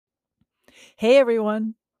Hey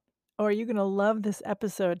everyone. Oh, are you going to love this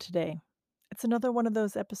episode today? It's another one of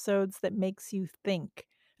those episodes that makes you think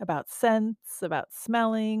about scents, about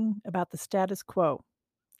smelling, about the status quo.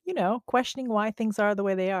 Questioning why things are the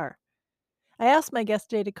way they are. I asked my guest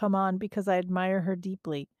today to come on because I admire her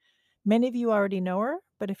deeply. Many of you already know her,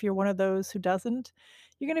 but if you're one of those who doesn't,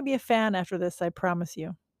 you're going to be a fan after this, I promise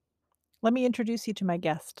you. Let me introduce you to my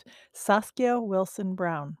guest, Saskia Wilson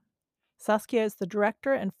Brown. Saskia is the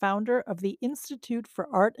director and founder of the Institute for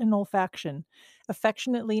Art and Olfaction,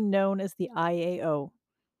 affectionately known as the IAO.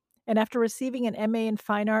 And after receiving an MA in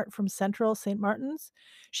Fine Art from Central St. Martin's,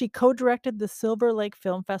 she co directed the Silver Lake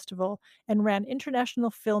Film Festival and ran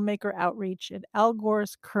international filmmaker outreach at Al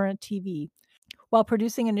Gore's Current TV, while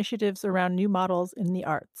producing initiatives around new models in the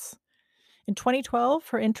arts. In 2012,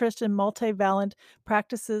 her interest in multivalent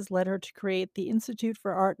practices led her to create the Institute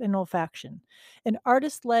for Art and Olfaction, an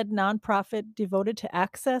artist led nonprofit devoted to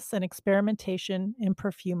access and experimentation in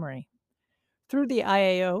perfumery. Through the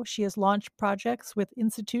IAO, she has launched projects with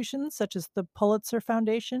institutions such as the Pulitzer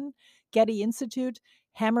Foundation, Getty Institute,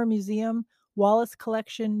 Hammer Museum, Wallace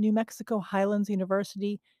Collection, New Mexico Highlands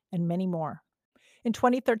University, and many more. In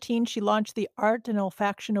 2013, she launched the Art and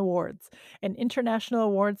Olfaction Awards, an international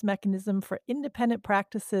awards mechanism for independent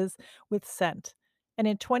practices with scent. And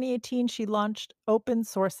in 2018, she launched Open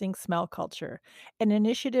Sourcing Smell Culture, an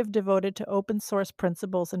initiative devoted to open source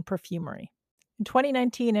principles in perfumery. In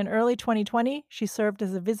 2019 and early 2020, she served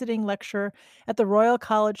as a visiting lecturer at the Royal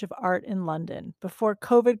College of Art in London before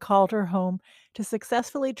COVID called her home to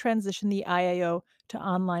successfully transition the IAO to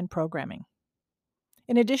online programming.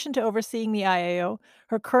 In addition to overseeing the IAO,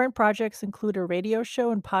 her current projects include a radio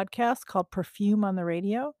show and podcast called Perfume on the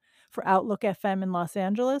Radio for Outlook FM in Los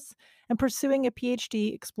Angeles, and pursuing a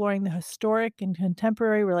PhD exploring the historic and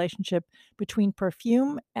contemporary relationship between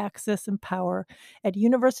perfume, access, and power at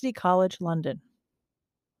University College London.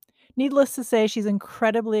 Needless to say, she's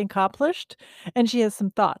incredibly accomplished and she has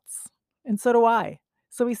some thoughts. And so do I.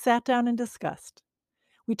 So we sat down and discussed.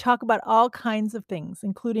 We talk about all kinds of things,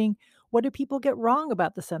 including what do people get wrong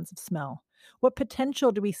about the sense of smell? What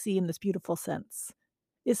potential do we see in this beautiful sense?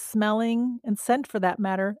 Is smelling, and scent for that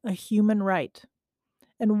matter, a human right?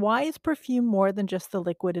 And why is perfume more than just the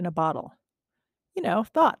liquid in a bottle?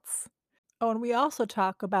 Thoughts. Oh, and we also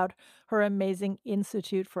talk about her amazing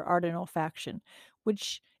Institute for Art and Olfaction,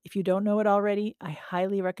 which, if you don't know it already, I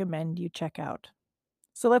highly recommend you check out.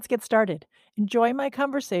 So let's get started. Enjoy my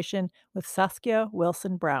conversation with Saskia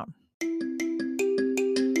Wilson Brown.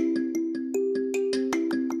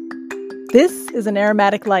 This is An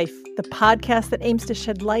Aromatic Life, the podcast that aims to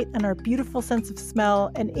shed light on our beautiful sense of smell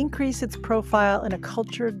and increase its profile in a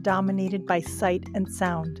culture dominated by sight and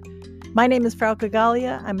sound. My name is Frauke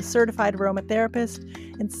Gallia. I'm a certified aromatherapist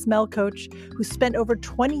and smell coach who spent over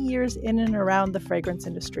 20 years in and around the fragrance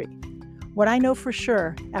industry. What I know for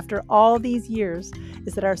sure, after all these years,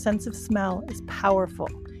 is that our sense of smell is powerful,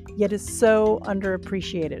 yet is so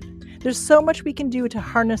underappreciated. There's so much we can do to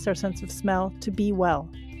harness our sense of smell to be well.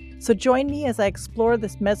 So join me as I explore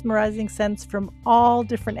this mesmerizing sense from all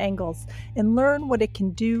different angles and learn what it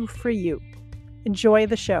can do for you. Enjoy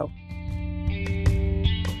the show.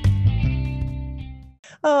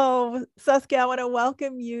 Oh, Saskia, I want to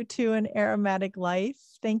welcome you to An Aromatic Life.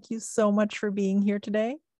 Thank you so much for being here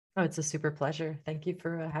today. Oh, it's a super pleasure. Thank you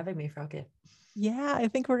for having me, Frauke. Yeah, I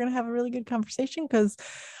think we're going to have a really good conversation because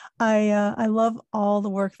I love all the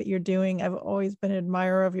work that you're doing. I've always been an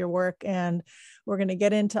admirer of your work, and we're going to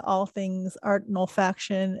get into all things art and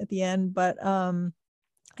olfaction at the end. But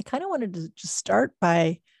I kind of wanted to just start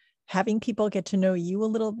by having people get to know you a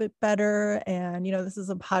little bit better. And, this is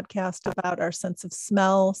a podcast about our sense of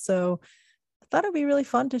smell. So I thought it'd be really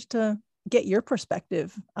fun just to get your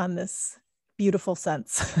perspective on this beautiful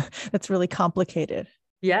sense that's really complicated.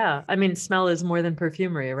 Yeah, I mean, smell is more than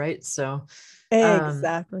perfumery, right? So,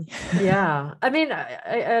 Exactly. yeah, I mean,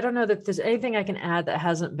 I don't know that there's anything I can add that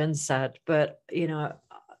hasn't been said, but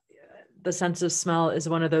the sense of smell is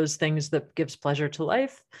one of those things that gives pleasure to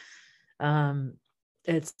life.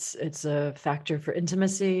 It's a factor for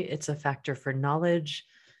intimacy. It's a factor for knowledge.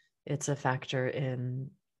 It's a factor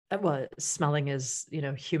in smelling is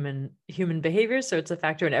human behavior, so it's a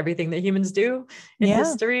factor in everything that humans do in Yeah.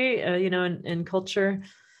 history, in culture.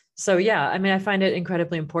 So yeah, I mean, I find it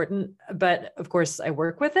incredibly important, but of course I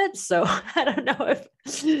work with it, so I don't know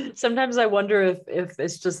if sometimes I wonder if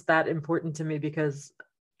it's just that important to me because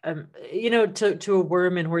to a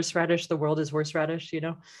worm in horseradish, the world is horseradish.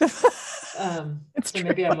 It's So true.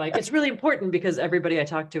 maybe I'm like, it's really important because everybody I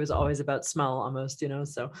talk to is always about smell almost,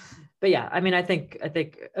 so, but yeah, I mean, I think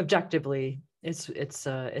objectively it's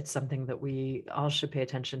something that we all should pay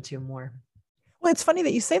attention to more. Well, it's funny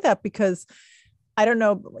that you say that because I don't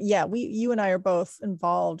know. Yeah, you and I are both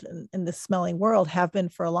involved in the smelling world, have been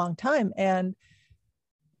for a long time.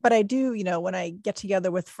 But I do, when I get together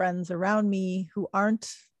with friends around me who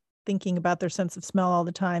aren't thinking about their sense of smell all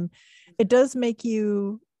the time, it does make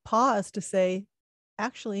you pause to say,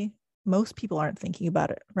 actually, most people aren't thinking about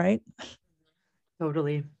it, right?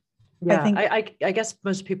 Totally. I Yeah, think, I guess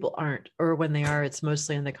most people aren't, or when they are, it's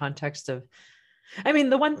mostly in the context of, I mean,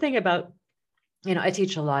 the one thing about, I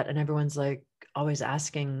teach a lot and everyone's like always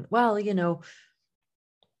asking, well,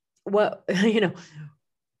 what,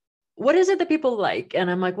 what is it that people like? And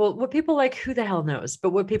I'm like, well, what people like, who the hell knows? But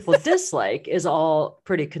what people dislike is all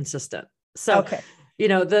pretty consistent. So, okay.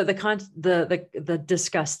 the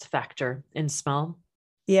disgust factor in smell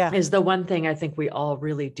Yeah. is the one thing I think we all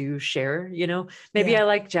really do share. Maybe Yeah. I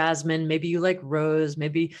like jasmine, maybe you like rose,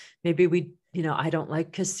 maybe we, I don't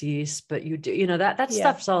like cassis, but you do, that Yeah.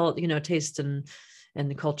 stuff's all, taste and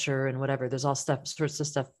the culture and whatever. There's all sorts of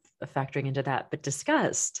stuff factoring into that. But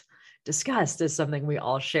disgust is something we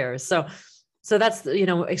all share. So that's,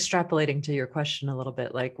 extrapolating to your question a little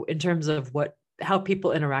bit, like in terms of how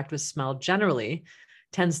people interact with smell generally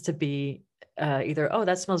tends to be either, oh,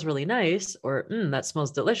 that smells really nice, or that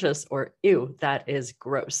smells delicious, or ew, that is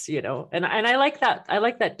gross, and I like that. I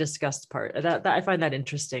like that disgust part. That I find that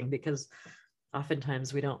interesting because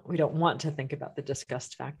oftentimes we don't want to think about the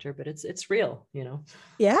disgust factor, but it's real.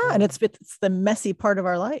 Yeah. And Um, it's the messy part of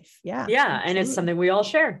our life. Yeah, yeah, and it's absolutely. something we all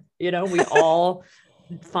share. We all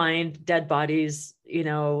find dead bodies,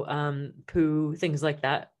 poo, things like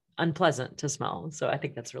that, unpleasant to smell. So I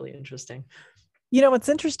think that's really interesting. What's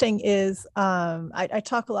interesting is I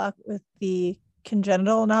talk a lot with the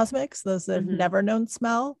congenital anosmics, those that have Hmm. never known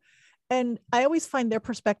smell. And I always find their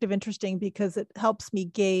perspective interesting because it helps me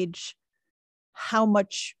gauge how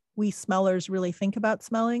much we smellers really think about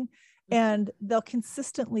smelling. And they'll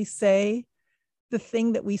consistently say the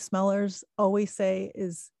thing that we smellers always say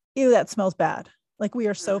is, ew, that smells bad. Like we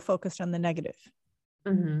are so focused on the negative.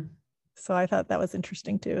 Hmm. So I thought that was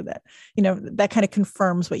interesting too, that, that kind of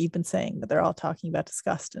confirms what you've been saying, that they're all talking about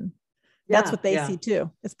disgust. And that's Yeah, what they yeah. see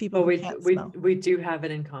too, as people Well, who we can't we smell. we do have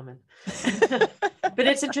it in common. But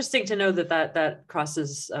it's interesting to know that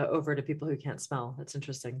crosses over to people who can't smell. That's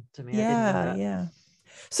interesting to me. I didn't know Yeah, that. yeah.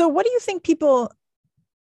 So what do you think people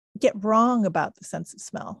get wrong about the sense of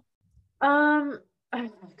smell? Um,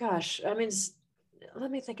 oh, gosh, I mean,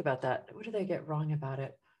 let me think about that. What do they get wrong about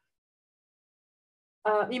it?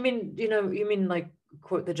 You mean like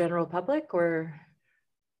quote the general public or?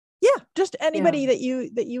 Yeah, just Yeah. anybody that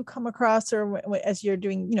you come across, or as you're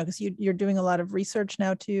doing, because you're doing a lot of research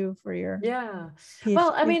now too for your Yeah.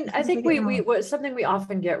 Well, I PhD. mean, I What do they think get we wrong? what something we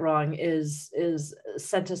often get wrong is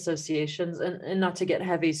scent associations, and not to get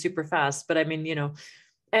heavy super fast, but I mean,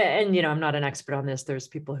 and I'm not an expert on this. There's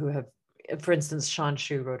people who have, for instance, Sean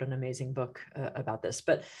Shu wrote an amazing book about this,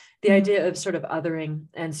 but the Mhm. idea of sort of othering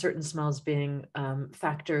and certain smells being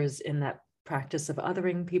factors in that practice of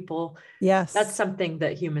othering people, that's Yes. something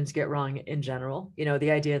that humans get wrong in general.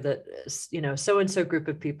 The idea that so and so group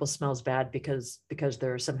of people smells bad because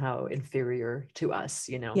they're somehow inferior to us.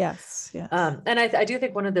 Yes. Yes. And I do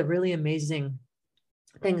think one of the really amazing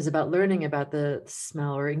things about learning about the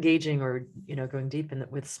smell, or engaging, or going deep in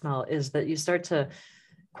it with smell, is that you start to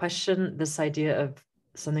question this idea of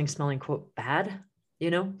something smelling quote bad.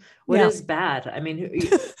 What Yeah. is bad? I mean,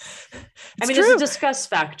 It's there's a true. disgust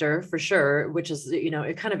factor for sure, which is,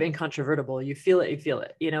 it kind of incontrovertible. You feel it,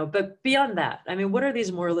 but beyond that, I mean, what are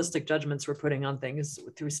these moralistic judgments we're putting on things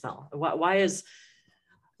through smell? Why,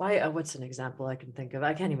 what's an example I can think of?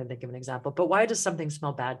 I can't even think of an example, but why does something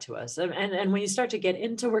smell bad to us? And when you start to get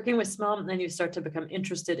into working with smell, and then you start to become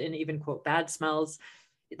interested in even quote bad smells,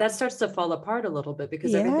 that starts to fall apart a little bit,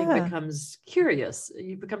 because everything Yeah. becomes curious.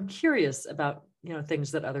 You become curious about,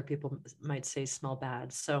 things that other people might say smell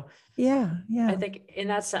bad. So Yeah. I Yeah. think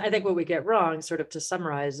I think what we get wrong, sort of to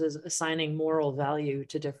summarize, is assigning moral value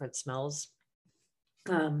to different smells.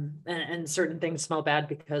 And certain things smell bad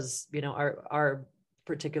because, our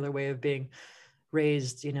particular way of being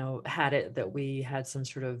raised, had it that we had some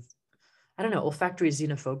sort of, I don't know, olfactory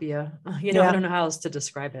xenophobia. I Yeah. don't know how else to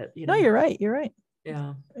describe it. No, you're right. You're right.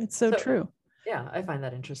 Yeah. It's so So true. yeah, I find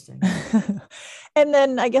that interesting. And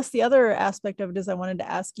then I guess the other aspect of it is I wanted to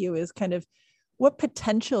ask you is kind of what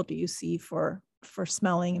potential do you see for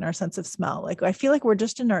smelling and our sense of smell? Like I feel like we're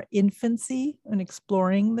just in our infancy and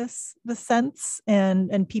exploring the sense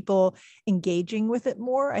and people engaging with it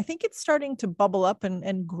more. I think it's starting to bubble up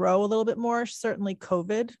and grow a little bit more. Certainly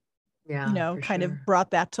COVID, Yeah, for kind of sure.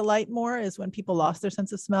 brought that to light more, is when people lost their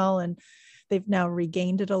sense of smell. And they've now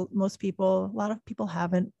regained it. Most people, a lot of people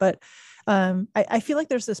haven't, but I feel like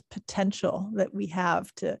there's this potential that we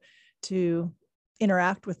have to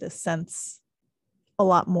interact with this sense a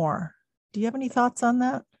lot more. Do you have any thoughts on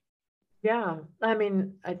that? Yeah, I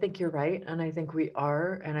mean, I think you're right, and I think we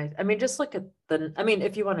are, and I mean, just look at I mean,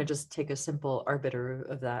 if you want to just take a simple arbiter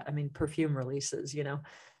of that, I mean, perfume releases,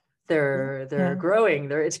 they're Yeah, growing.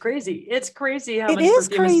 It's crazy how it much is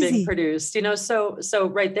perfume is being crazy. produced, so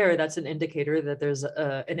right there, that's an indicator that there's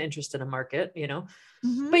an interest in a market,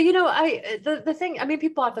 Hmm. but the thing, I mean,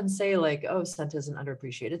 people often say like, oh, scent is an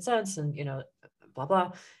underappreciated sense, and blah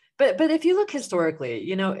blah, but if you look historically,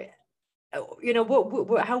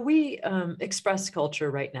 how we express culture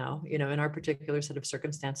right now, in our particular set of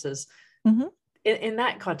circumstances, Hmm. in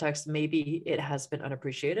that context, maybe it has been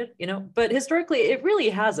unappreciated, but historically it really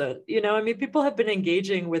hasn't, I mean, people have been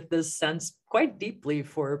engaging with this sense quite deeply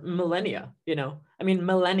for millennia, I mean,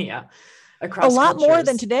 millennia A across lot more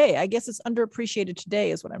than cultures. today. I guess it's underappreciated today,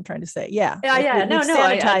 is what I'm trying to say. Yeah, Yeah, like yeah, we've no, no,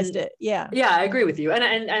 sanitized it. Yeah. yeah, I agree with you, and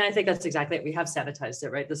I think that's exactly it. We have sanitized it,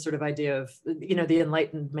 right? This sort of idea of the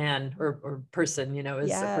enlightened man or person,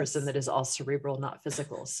 is a person Yes. that is all cerebral, not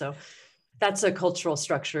physical. So that's a cultural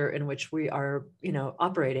structure in which we are,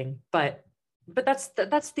 operating. But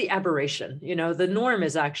that's the aberration. The norm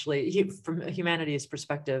is actually, from humanity's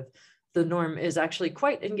perspective, the norm is actually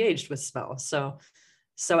quite engaged with smell.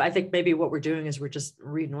 So I think maybe what we're doing is we're just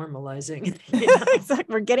renormalizing, Exactly.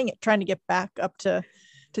 We're getting it, trying to get back up to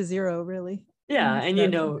zero, really. Yeah, and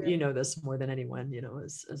Start from you zero. know this more than anyone,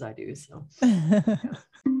 as I do. So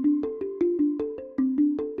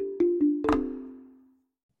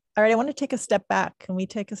All right, I want to take a step back. Can we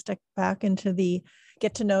take a step back into the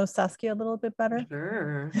get to know Saskia a little bit better?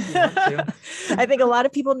 sure, if you want to. I think a lot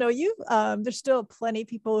of people know you. There's still plenty of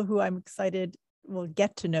people who I'm excited will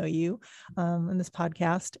get to know you in this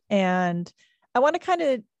podcast. And I want to kind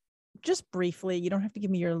of just briefly, you don't have to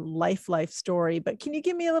give me your life story, but can you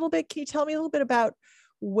give me a little bit? Can you tell me a little bit about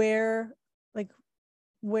where, like,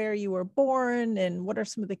 where you were born and what are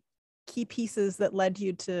some of the key pieces that led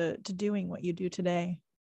you to doing what you do today?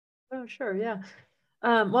 Oh, sure, yeah.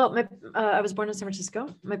 Well, I was born in San Francisco.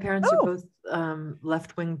 My parents are Oh, both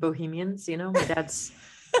left-wing bohemians.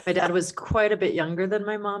 My dad was quite a bit younger than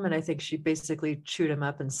my mom, and I think she basically chewed him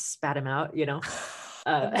up and spat him out. I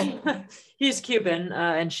love that. He's Cuban,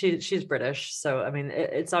 and she's British. So I mean,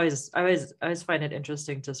 it's I always find it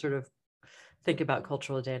interesting to sort of think about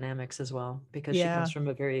cultural dynamics as well, because she Yeah. comes from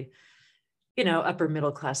a very upper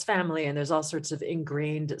middle class family, and there's all sorts of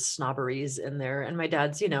ingrained snobberies in there. And my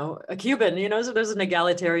dad's, a Cuban, so there's an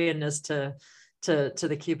egalitarianness to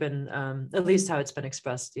the Cuban, at least how it's been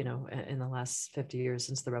expressed, in the last 50 years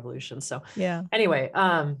since the revolution. So Yeah. anyway,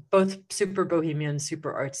 both super bohemian,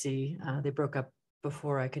 super artsy. They broke up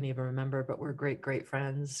before I can even remember, but we're great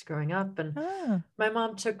friends growing up. And Ah, my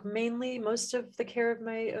mom took mainly most of the care of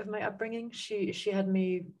my upbringing. She had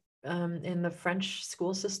me in the French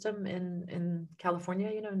school system in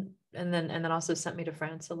California, and then also sent me to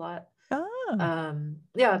France a lot. ah.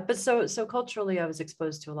 Yeah, but so culturally, I was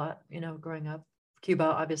exposed to a lot, growing up. Cuba,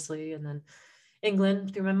 obviously, and then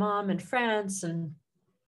England through my mom, and France, and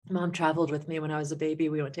mom traveled with me when I was a baby.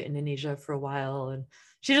 We went to Indonesia for a while, and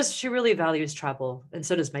she really values travel, and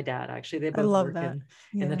so does my dad. Actually, they I both love work that.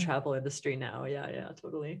 in the Yeah. travel industry now. Yeah,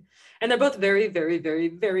 totally. And they're both very, very, very,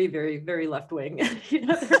 very, very, very left wing.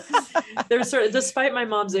 They're sort of, despite my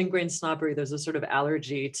mom's ingrained snobbery, there's a sort of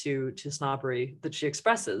allergy to snobbery that she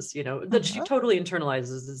expresses. That she Uh-huh. totally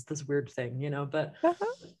internalizes as this weird thing. But Uh-huh.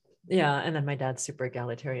 yeah, and then my dad's super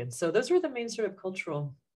egalitarian. So those were the main sort of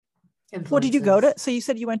cultural What did you go influences. to? So you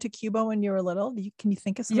said you went to Cuba when you were little. Can you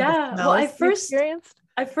think of some of the Yeah, well, smells you experienced?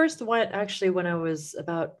 I first went actually when I was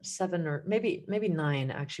about 7 or maybe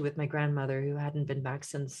 9, actually, with my grandmother, who hadn't been back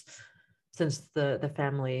since the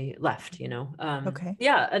family left. Okay.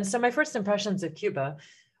 Yeah, and so my first impressions of Cuba,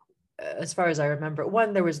 as far as I remember,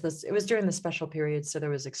 one, there was this. It was during the special period, so there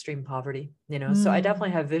was extreme poverty. So I definitely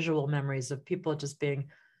Mm, have visual memories of people just being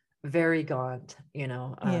very gaunt,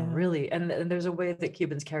 yeah. really. And there's a way that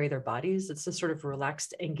Cubans carry their bodies. It's a sort of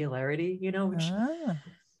relaxed angularity, which, Ah.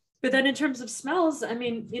 but then in terms of smells, I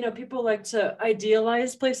mean, people like to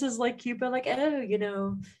idealize places like Cuba, like,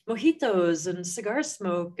 oh, mojitos and cigar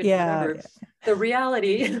smoke and Yeah. whatever. Yeah. The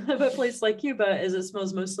reality of a place like Cuba is it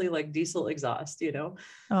smells mostly like diesel exhaust,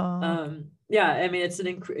 Oh. Yeah, I mean, it's an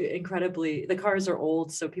incredibly, the cars are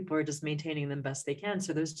old, so people are just maintaining them best they can.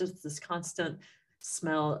 So there's just this constant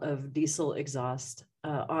smell of diesel exhaust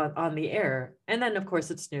on the air. And then, of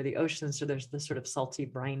course, it's near the ocean, so there's this sort of salty,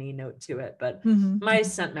 briny note to it. But Hmm. my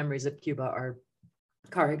scent memories of Cuba are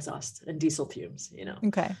car exhaust and diesel fumes,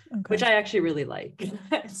 Okay. which Okay. I actually really like.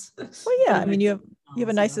 It's Well, one yeah. of I my mean, favorite you have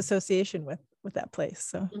a smells, nice association with that place,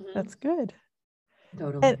 so Mhm. that's good. And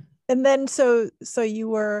Totally. and then so you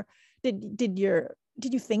were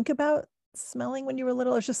did you think about smelling when you were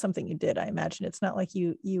little? Or it's just something you did? I imagine it's not like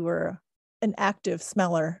you were an active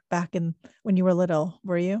smeller back in when you were little,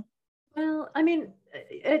 were you? Well, I mean,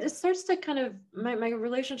 it starts to kind of my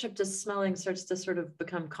relationship to smelling starts to sort of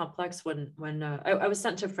become complex when I was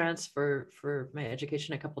sent to France for my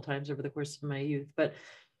education a couple times over the course of my youth. But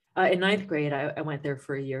in ninth grade, I went there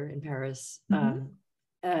for a year in Paris, Hmm.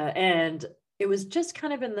 and it was just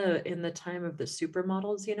kind of in the time of the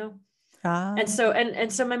supermodels, and Ah, so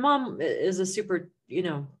and so my mom is a super,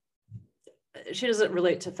 she doesn't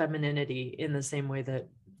relate to femininity in the same way that,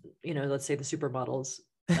 let's say the supermodels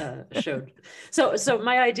showed. So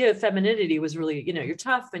my idea of femininity was really, you're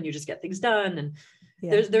tough and you just get things done, and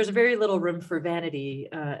yeah. there's very little room for vanity,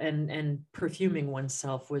 and perfuming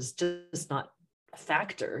oneself was just not a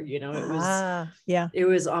factor. It was Ah, yeah. it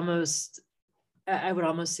was almost, I would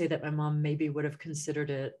almost say that my mom maybe would have considered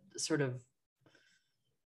it sort of,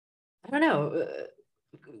 I don't know,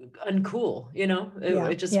 uncool. Yeah.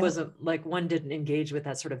 It just Yeah. wasn't like, one didn't engage with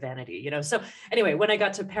that sort of vanity. So anyway, when I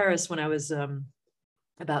got to Paris when I was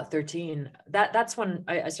about 13, that's when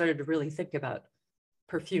I started to really think about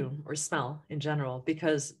perfume or smell in general,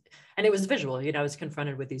 because, and it was visual. I was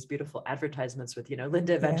confronted with these beautiful advertisements with,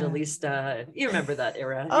 Linda Yeah. Evangelista, and you remember that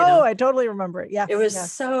era. Oh, I totally remember it. It Yes, was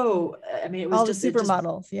yes. so, I mean, it was All the just, it just,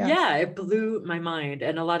 supermodels. Yes. yeah, it blew my mind.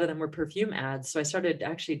 And a lot of them were perfume ads. So I started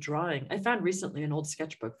actually drawing. I found recently an old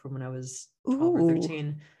sketchbook from when I was 12 or Ooh. 13.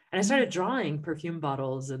 And I Yeah. started drawing perfume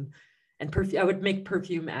bottles and perfume. I would make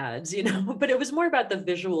perfume ads, but it was more about the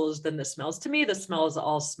visuals than the smells. To me, the smells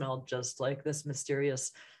all smelled just like this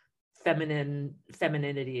mysterious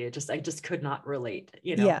femininity. I just could not relate.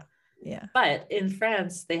 Yeah. Yeah. But in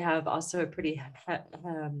France, they have also a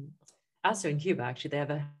also in Cuba, actually, they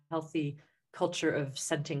have a healthy culture of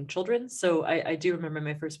scenting children. So I do remember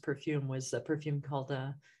my first perfume was a perfume called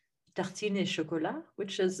Tartine et Chocolat,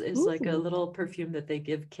 which is like a Ooh. little perfume that they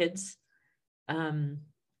give kids. Um,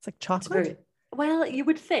 It's like it's chocolate? very, well, you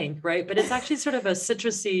would think, right? But it's actually sort of a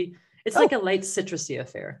citrusy, it's like a Oh, light citrusy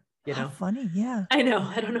affair, you how know? funny. Yeah. I know.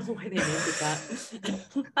 I don't know why they named it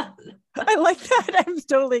that. I like that. I was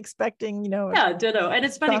totally expecting, a Yeah, ditto. And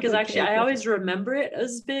it's funny because chocolate actually cake I or always something. remember it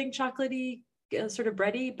as being chocolatey, sort of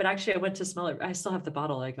bready, but actually I went to smell it. I still have the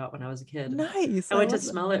bottle I got when I was a kid. And Nice. I I went to love that.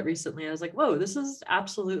 smell it recently. I was like, whoa, this is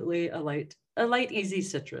absolutely a light, easy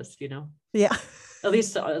citrus. Yeah. At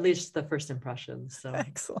least the first impressions. So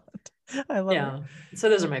Excellent. I love it. yeah. So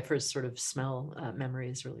those are my first sort of smell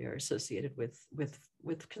memories, really are associated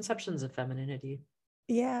with conceptions of femininity.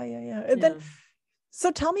 Yeah. Yeah. Yeah. And then, Yeah.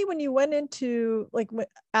 so tell me when you went into like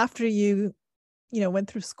after you went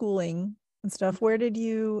through schooling and stuff, where did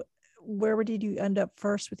you end up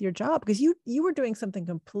first with your job? Because you were doing something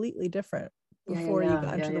completely different Yeah, yeah, before you yeah,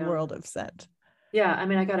 got yeah, into the yeah. world of scent. Yeah, I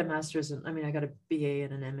mean, I got a master's in, I mean, I got a BA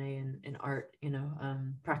and an MA in art,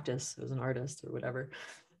 practice as an artist or whatever,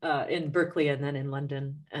 in Berkeley and then in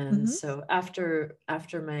London. And Hmm. so after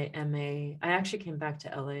my MA, I actually came back to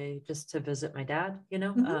LA just to visit my dad,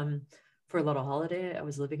 Hmm. for a little holiday. I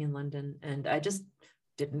was living in London and I just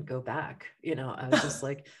didn't go back. I was just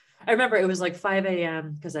like, I remember it was like 5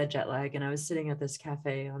 a.m. because I had jet lag, and I was sitting at this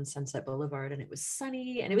cafe on Sunset Boulevard, and it was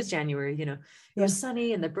sunny, and it was January, it Yeah. was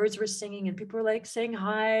sunny, and the birds were singing, and people were like saying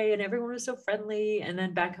hi, and everyone was so friendly. And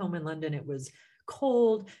then back home in London, it was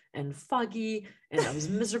cold and foggy, and I was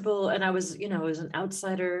miserable, and I was an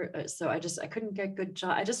outsider. So I couldn't get good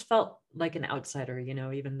job. I just felt like an outsider,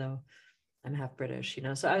 even though I'm half British.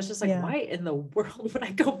 So I was just like, Yeah. why in the world would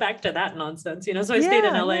I go back to that nonsense? So I stayed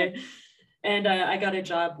in Yeah. Yeah. LA, and I got a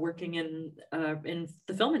job working in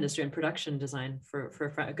the film industry and production design for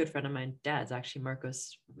a good friend of mine, dad's actually,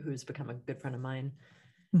 Marcos, who's become a good friend of mine.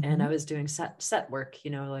 And Hmm. I was doing set work,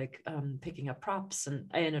 like picking up props, and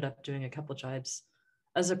I ended up doing a couple jobs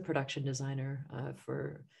as a production designer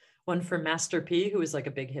for one for Master P, who was like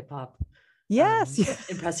a big hip hop Yes. Yeah.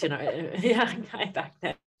 impression yeah, guy back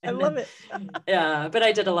then. I And love then it. yeah, but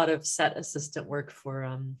I did a lot of set assistant work for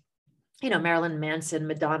Marilyn Manson,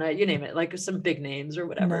 Madonna, you name it, like some big names or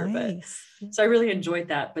whatever. But Nice. Yeah. so I really enjoyed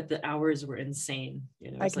that, but the hours were insane.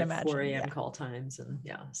 It I was can like 4 imagine. a.m. Yeah. call times. And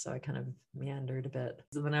yeah, so I kind of meandered a bit.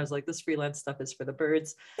 And then I was like, this freelance stuff is for the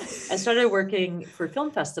birds. I started working for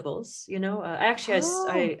film festivals. Oh.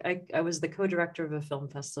 I was the co-director of a film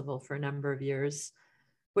festival for a number of years,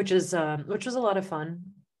 which was a lot of fun,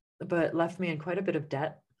 but left me in quite a bit of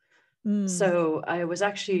debt. Mm. So I was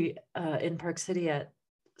actually in Park City at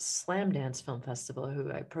Slamdance Film Festival,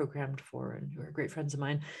 who I programmed for and who are great friends of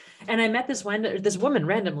mine. And I met this woman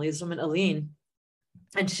randomly, this woman, Aline,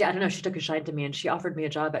 and she, I don't know, she took a shine to me and she offered me a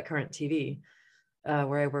job at Current TV,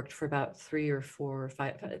 where I worked for about 3 or 4 or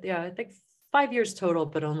 5, yeah, I think 5 years total,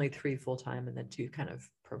 but only 3 full-time and then 2 kind of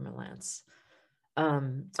permalance.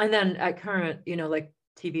 And then at Current, like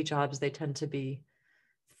TV jobs, they tend to be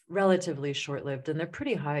relatively short-lived and they're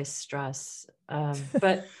pretty high stress.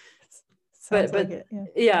 But Sounds like it. Yeah.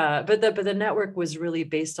 Yeah, but the network was really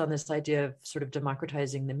based on this idea of sort of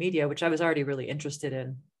democratizing the media, which I was already really interested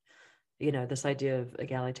in. This idea of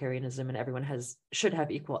egalitarianism and everyone should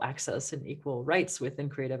have equal access and equal rights within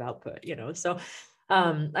creative output. So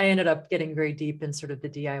I ended up getting very deep in sort of the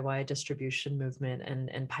DIY distribution movement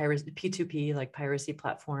and piracy, P2P, like piracy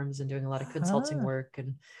platforms, and doing a lot of consulting work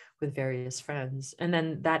and with various friends. And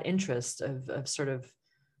then that interest of sort of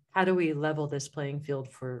how do we level this playing field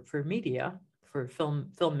for media, for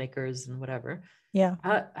filmmakers and whatever. Yeah.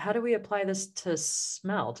 How do we apply this to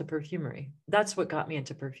smell, to perfumery? That's what got me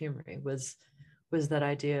into perfumery, was that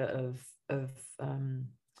idea of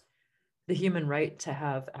the human right to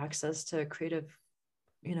have access to creative,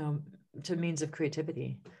 to means of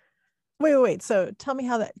creativity. Wait. So tell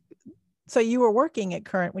me so you were working at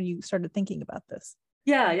Current when you started thinking about this?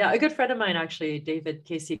 Yeah. A good friend of mine, actually, David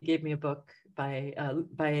Casey, gave me a book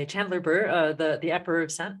by Chandler Burr, the Emperor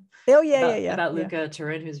of Scent. Oh yeah. About Luca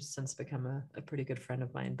Turin, who's since become a pretty good friend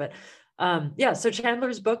of mine. But so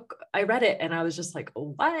Chandler's book, I read it and I was just like,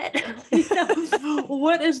 what?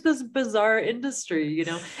 What is this bizarre industry?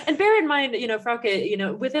 And bear in mind,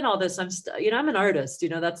 Frauke, within all this, I'm an artist.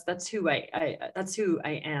 That's who that's who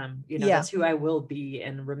I am. That's who I will be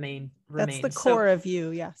and remain. That's the core of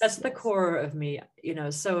you. Yes. That's the core of me.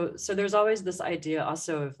 So there's always this idea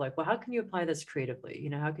also of like, well, how can you apply this creatively?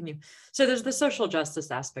 How can you? So there's the social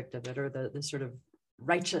justice aspect of it, or the sort of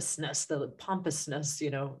righteousness, the pompousness,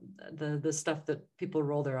 the stuff that people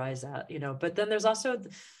roll their eyes at, but then there's also,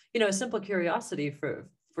 a simple curiosity for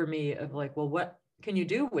me of like, well, what can you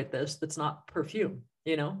do with this that's not perfume,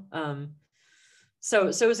 so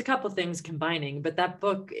it was a couple of things combining, but that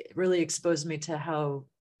book really exposed me to how,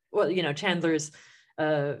 well, Chandler's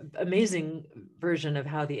amazing version of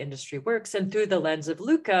how the industry works, and through the lens of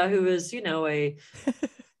Luca, who is, an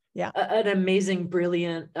amazing,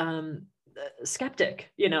 brilliant skeptic.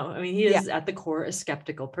 He is at the core a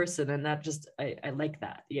skeptical person, and that just I like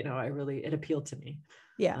that. It appealed to me.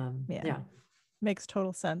 Yeah. Makes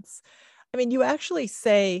total sense. You actually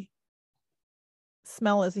say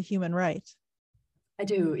smell is a human right. I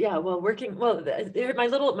do. Yeah. Well,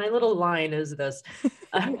 my little line is this.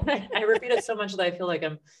 I repeat it so much that I feel like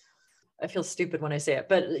I feel stupid when I say it,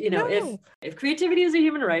 but no. if creativity is a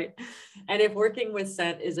human right, and if working with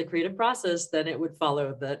scent is a creative process, then it would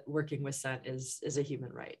follow that working with scent is a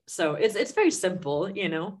human right. So it's very simple,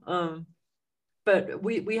 but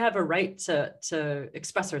we have a right to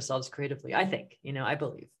express ourselves creatively. I think, I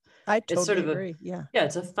believe. I totally agree. Yeah,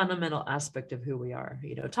 it's a fundamental aspect of who we are.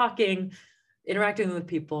 Talking, interacting with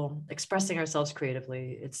people, expressing ourselves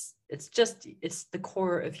creatively. It's the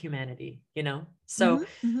core of humanity, So,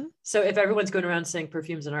 so if everyone's going around saying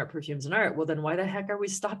perfumes and art, well, then why the heck are we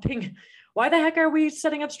stopping? Why the heck are we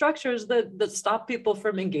setting up structures that stop people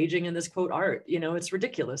from engaging in this quote art? It's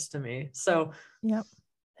ridiculous to me. So, yeah.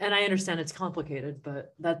 And I understand it's complicated,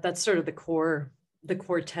 but that's sort of the core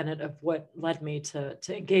tenet of what led me to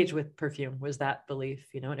engage with perfume, was that belief,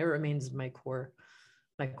 and it remains my core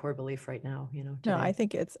belief right now, today. No, I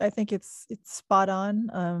think it's spot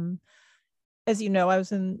on. As you know, I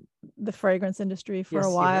was in the fragrance industry for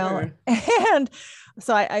a while, and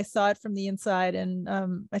so I saw it from the inside, and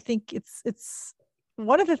I think it's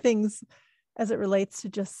one of the things as it relates to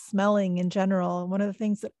just smelling in general. One of the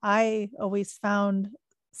things that I always found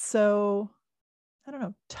so, I don't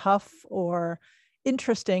know, tough or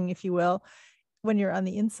interesting, if you will, when you're on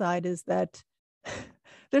the inside, is that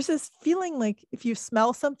there's this feeling like if you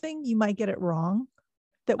smell something, you might get it wrong,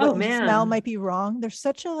 that what you smell might be wrong. There's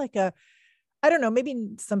such I don't know,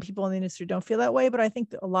 maybe some people in the industry don't feel that way, but I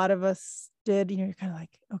think that a lot of us did. You're kind of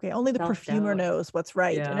like, okay, only the perfumer knows what's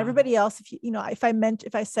right. Yeah. And everybody else,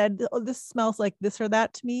 if I said, oh, this smells like this or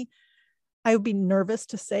that to me, I would be nervous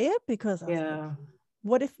to say it, because I was like,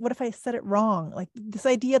 what if I said it wrong? Like this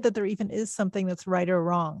idea that there even is something that's right or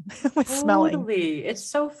wrong with smelling. Totally. It's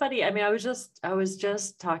so funny. I was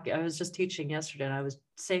just teaching yesterday, and I was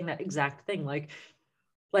saying that exact thing. Like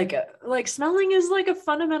smelling is like a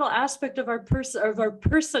fundamental aspect of our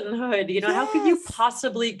personhood. How could you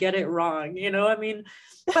possibly get it wrong?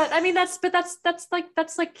 But I mean, that's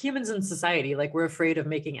like humans in society. Like we're afraid of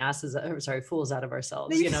making fools out of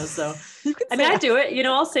ourselves, So You can I mean, say I that. do it,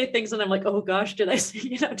 I'll say things and I'm like, oh gosh, did I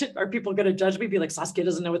say, are people going to judge me? Be like, Saskia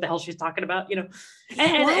doesn't know what the hell she's talking about, Yeah, why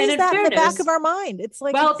and is in that in the back of fairness, our mind? It's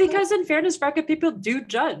like well, it's so. because in fairness, Bracket, people do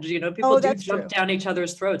judge, people Oh, do that's jump true. down each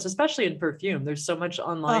other's throats, especially in perfume. There's so much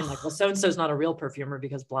online, like, well, Oh, so-and-so's not a real perfumer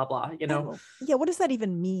because blah, blah. oh, yeah. What does that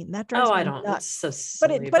even mean? That Oh, drives I me don't, it's so nuts.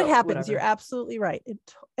 silly, But it but happens. You're whatever. absolutely right.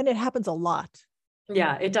 And it happens a lot.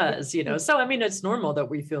 Yeah, it It, does, it, So I mean, it's normal that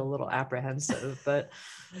we feel a little apprehensive, but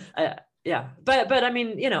yeah, but I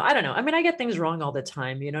mean, I don't know. I mean, I get things wrong all the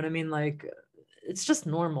time. You know what I mean? Like, it's just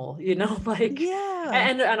normal, like, yeah.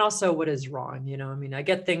 and also what is wrong, I mean, I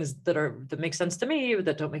get things that make sense to me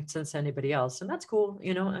that don't make sense to anybody else, and that's cool.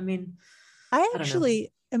 I mean, I I don't know.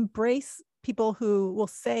 actually embrace people who will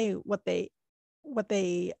say what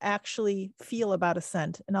they actually feel about a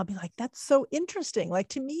scent, and I'll be like, that's so interesting. Like,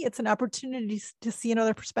 to me, it's an opportunity to see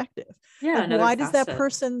another perspective. Yeah, Like, another why does that facet.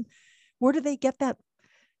 person, where do they get that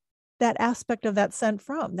aspect of that scent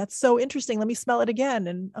from? That's so interesting. Let me smell it again.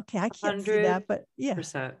 And okay, I can't see that, but yeah,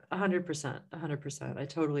 100%, 100%. I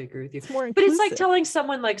totally agree with you. it's more But it's like inclusive. telling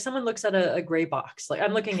someone, like someone looks at a gray box. Like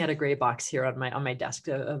I'm looking at a gray box here on my desk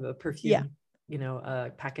of a Yeah.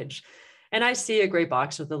 perfume, package. And I see a gray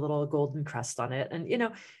box with a little golden crest on it. And,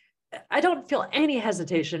 I don't feel any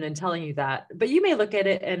hesitation in telling you that, but you may look at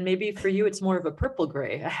it and maybe for you, it's more of a purple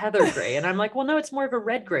gray, a heather gray. And I'm like, well, no, it's more of a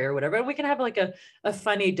red gray or whatever. And we can have like a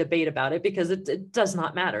funny debate about it because it does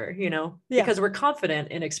not matter, Yeah. because we're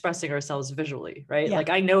confident in expressing ourselves visually, right? Yeah. Like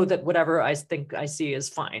I know that whatever I think I see is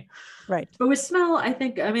fine. Right. But with smell, I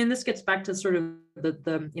think, I mean, this gets back to sort of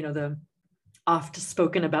the oft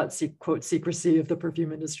spoken about quote secrecy of the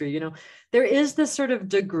perfume industry. There is this sort of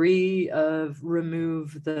degree of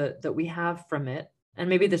remove that we have from it, and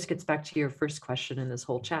maybe this gets back to your first question in this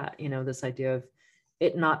whole chat, this idea of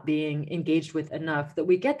it not being engaged with enough, that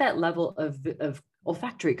we get that level of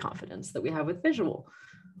olfactory confidence that we have with visual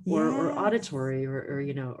or Yes. auditory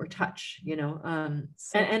or touch, So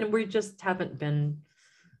true. and we just haven't been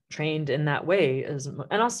trained in that way.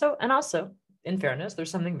 And also in fairness,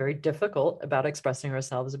 there's something very difficult about expressing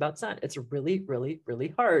ourselves about scent. It's really, really, really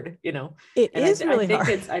hard, It and is I really think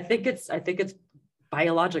hard. it's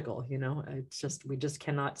biological, it's just, we just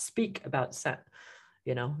cannot speak about scent,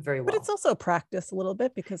 very But it's well. also practice a little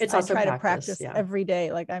bit, because It's I also try to practice. practice Yeah. every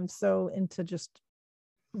day. Like, I'm so into just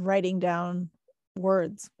writing down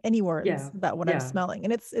any words Yeah. about what I'm Yeah. smelling.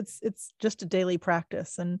 And it's just a daily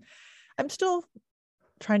practice. And I'm still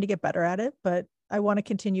trying to get better at it, but I want to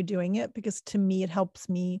continue doing it because to me, it helps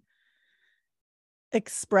me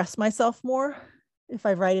express myself more if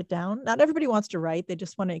I write it down. Not everybody wants to write, they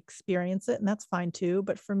just want to experience it, and that's fine too.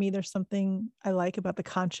 But for me, there's something I like about the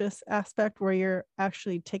conscious aspect where you're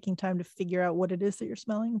actually taking time to figure out what it is that you're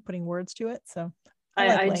smelling and putting words to it. So I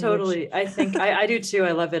like I language. totally, I think I do too.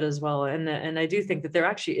 I love it as well. And I do think that there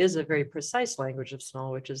actually is a very precise language of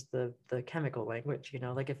smell, which is the chemical language,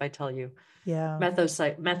 like if I tell you Yeah.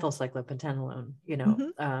 methylcyclopentanone,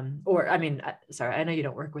 Mm-hmm. or I mean, sorry, I know you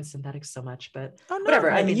don't work with synthetics so much, but Oh no, whatever.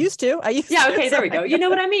 I I mean, used to. yeah, To. okay, So there we go. You know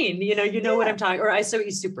what I mean? You know what yeah. I'm talking, or ISOE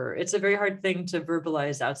super. It's a very hard thing to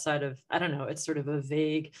verbalize outside of, I don't know, it's sort of a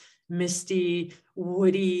vague, misty,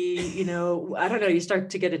 woody, I don't know, you start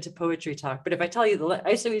to get into poetry talk. But if I tell you the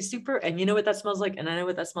ISOE super and you know what that smells like, and I know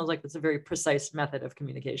what that smells like, that's a very precise method of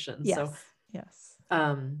communication. So Yes.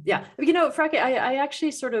 Yes. yeah, Frake, I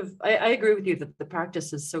actually sort of, I agree with you that the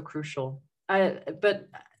practice is so crucial. But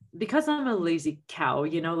because I'm a lazy cow,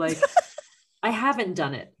 like I haven't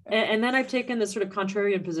done it. And then I've taken this sort of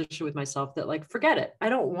contrarian position with myself that, like, forget it. I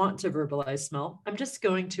don't want to verbalize smell. I'm just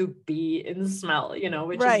going to be in smell,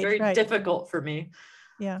 which is Right. very Right. difficult for me.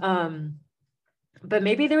 Yeah. But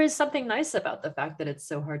maybe there is something nice about the fact that it's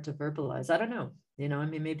so hard to verbalize. I don't know. I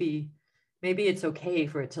mean, maybe it's okay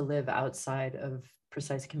for it to live outside of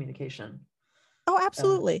precise communication. Oh,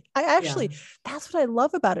 absolutely. I Yeah. actually, that's what I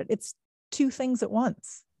love about it. It's two things at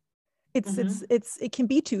once. Mm-hmm. It can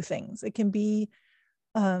be two things. It can be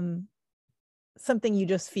um something you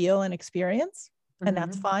just feel and experience, and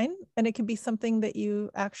that's Mm-hmm. fine. And it can be something that you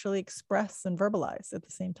actually express and verbalize at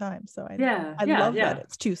the same time. So Yeah. I Yeah. love that Yeah.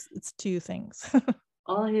 it's two things.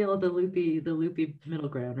 All hail the loopy middle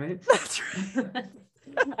ground, right? That's right.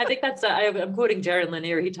 I think that's I'm quoting Jaron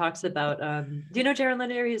Lanier. He talks about do you know Jaron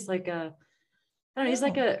Lanier? He's like a, I don't know,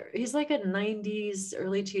 No. he's like a 90s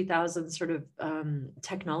early 2000s sort of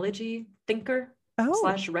technology thinker Oh.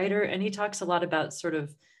 slash writer, and he talks a lot about sort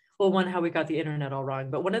of, well, one, how we got the internet all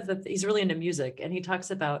wrong, but he's really into music, and he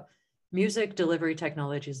talks about music delivery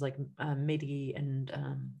technologies like MIDI and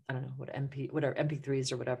I don't know what whatever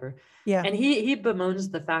MP3s or whatever. Yeah. And he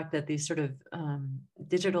bemoans the fact that these sort of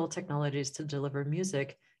digital technologies to deliver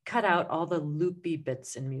music cut out all the loopy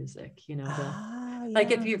bits in music. You know, the Ah,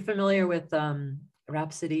 like if yeah. you're familiar with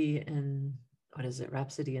Rhapsody in what is it?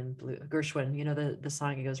 Rhapsody in Blue, Gershwin. You know the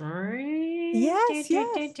song. It goes. Yes,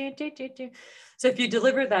 yes. So if you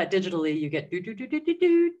deliver that digitally, you get do do do do do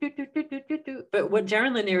do do do do do do do. But what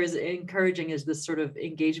Jaron Lanier is encouraging is this sort of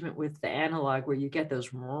engagement with the analog, where you get those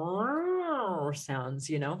sounds.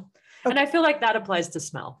 You know, and Okay. I feel like that applies to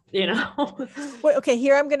smell. You know, Wait, okay,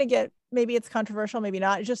 here I'm going to get, maybe it's controversial, maybe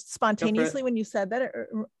not. Just go for it. spontaneously when you said that,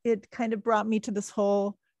 it kind of brought me to this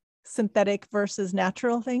whole synthetic versus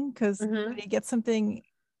natural thing. Because when Mhm. you get something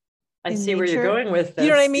I in see where you're nature, going with you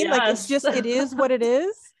know what I this. mean? Like it's Yes. just, it is what it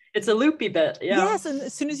is. It's a loopy bit. Yeah. Yes, and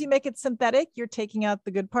as soon as you make it synthetic, you're taking out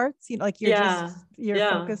the good parts. You know, like Yeah. you're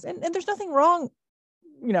Yeah. focused, and there's nothing wrong.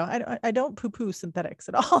 You know, I don't poo poo synthetics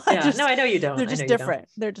at all. I Yeah. No, just, I know you they're don't. I know just you don't. different.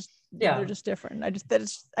 They're Yeah. just different. I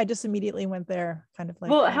just immediately went there, kind of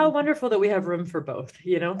like Well, how wonderful that we have room for both,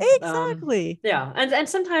 you know? exactly. Yeah. And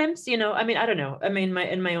sometimes, you know, I mean, I don't know. I mean,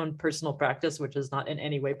 in my own personal practice, which is not in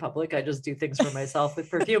any way public, I just do things for myself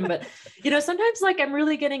with perfume. But, you know, sometimes like I'm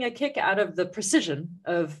really getting a kick out of the precision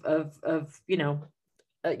of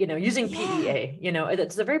using Yeah, PEA. You know,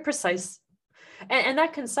 it's a very precise, and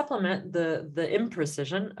that can supplement the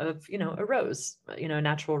imprecision of, you know, a rose, you know, a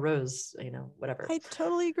natural rose, you know, whatever. I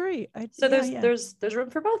totally agree. So Yeah, there's yeah. there's room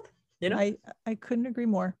for both, you know. I couldn't agree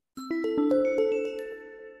more.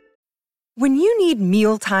 When you need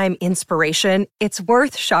mealtime inspiration, it's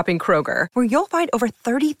worth shopping Kroger, where you'll find over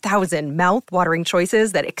 30,000 mouthwatering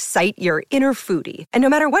choices that excite your inner foodie. And no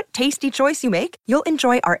matter what tasty choice you make, you'll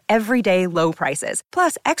enjoy our everyday low prices,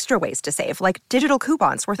 plus extra ways to save, like digital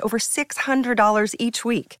coupons worth over $600 each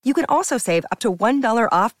week. You can also save up to $1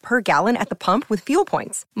 off per gallon at the pump with fuel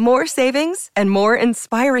points. More savings and more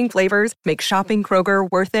inspiring flavors make shopping Kroger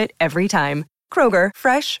worth it every time. Kroger,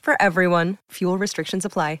 fresh for everyone. Fuel restrictions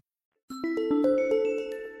apply.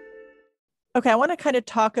 Okay, I want to kind of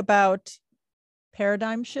talk about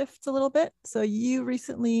paradigm shifts a little bit. So you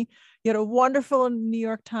had a wonderful New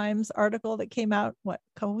York Times article that came out, a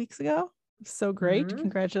couple weeks ago? So great. Mm-hmm.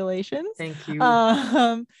 Congratulations. Thank you.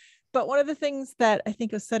 But one of the things that I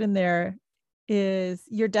think was said in there is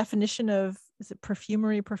your definition of, is it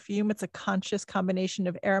perfumery, perfume? It's a conscious combination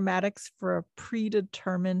of aromatics for a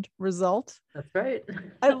predetermined result. That's right.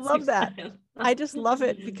 I love that. Exciting. I just love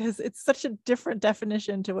it because it's such a different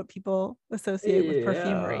definition to what people associate with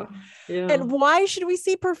perfumery. Yeah. And why should we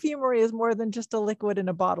see perfumery as more than just a liquid in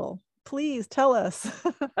a bottle? Please tell us.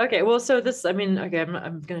 Okay, well, so this, I mean, okay,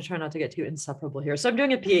 I'm going to try not to get too insufferable here. So I'm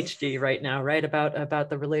doing a PhD right now, right, about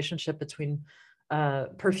the relationship between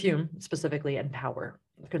perfume specifically and power,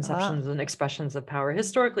 conceptions and expressions of power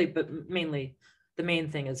historically, but mainly the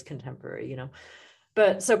main thing is contemporary, you know.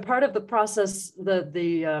 But so part of the process,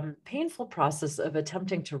 the painful process of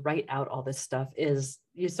attempting to write out all this stuff is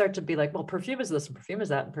you start to be like, well, perfume is this and perfume is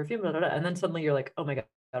that and perfume, blah, blah, blah. And then suddenly you're like, oh my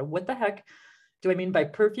God, what the heck do I mean by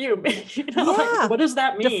perfume? You know, Yeah. like, what does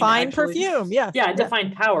that mean? Define actually? perfume. Yeah. Yeah.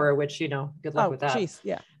 Define power, which, you know, good luck with that. Geez,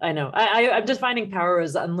 yeah. I know. I'm defining power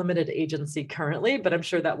as unlimited agency currently, but I'm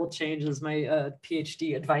sure that will change as my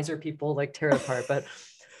PhD advisor people like tear apart. But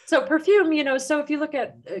so perfume, you know, so if you look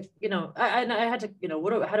at, you know, I had to, you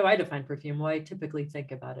know, how do I define perfume? Well, I typically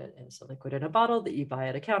think about it as a liquid in a bottle that you buy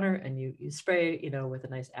at a counter and you spray, you know, with a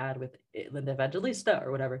nice ad with Linda Evangelista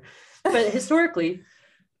or whatever. But historically,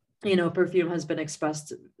 you know, perfume has been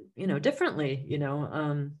expressed, you know, differently, you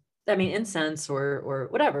know, I mean, incense or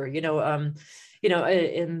whatever, you know,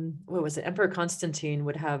 in, what was it? Emperor Constantine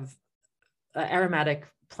would have aromatic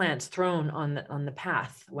plants thrown on the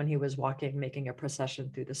path when he was walking, making a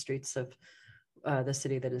procession through the streets of the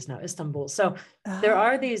city that is now Istanbul. So there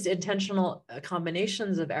are these intentional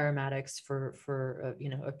combinations of aromatics for you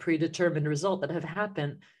know, a predetermined result that have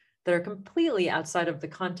happened that are completely outside of the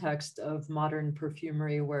context of modern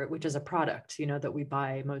perfumery, which is a product, you know, that we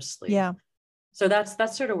buy mostly. Yeah. So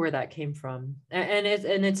that's sort of where that came from, and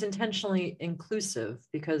it's intentionally inclusive,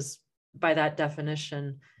 because by that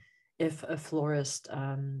definition, if a florist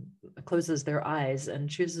closes their eyes and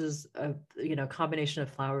chooses a, you know, combination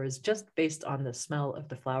of flowers just based on the smell of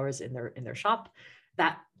the flowers in their shop,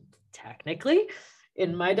 that technically,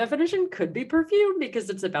 in my definition, could be perfume, because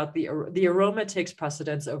it's about the aroma takes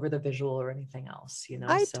precedence over the visual or anything else, you know.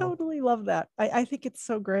 I totally love that. I think it's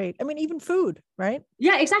so great. I mean, even food, right?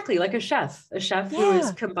 Yeah, exactly. Like a chef who is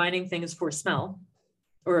Yeah. combining things for smell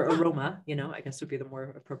or aroma, you know, I guess would be the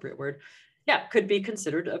more appropriate word. yeah, could be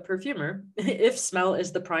considered a perfumer if smell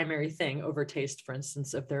is the primary thing over taste, for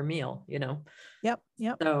instance, of their meal, you know? Yep.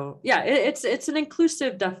 Yep. So yeah, it's an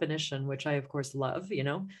inclusive definition, which I of course love, you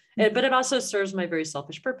know, but it also serves my very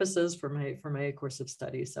selfish purposes for my course of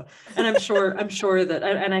study. So, and I'm sure that,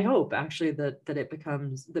 and I hope actually that it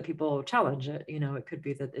becomes, that people challenge it. You know, it could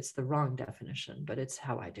be that it's the wrong definition, but it's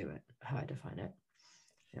how I do it, how I define it.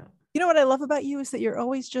 Yeah. You know what I love about you is that you're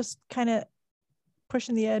always just kind of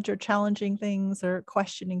pushing the edge or challenging things or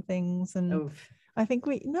questioning things. And I think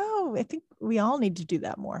we all need to do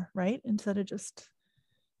that more, right? Instead of just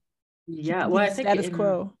well, I think status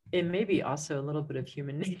quo. It may be also a little bit of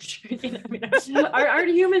human nature. You know, I mean,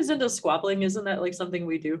 aren't humans into squabbling? Isn't that like something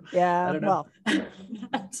we do? Yeah. I don't know.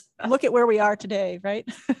 Well, look at where we are today, right?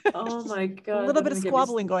 Oh my God. A little bit of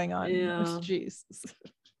squabbling going on. Yeah. Jeez.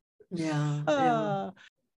 Yeah.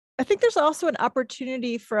 I think there's also an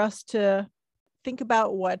opportunity for us to think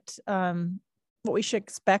about what we should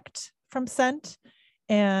expect from scent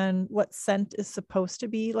and what scent is supposed to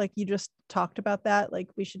be. Like you just talked about that. Like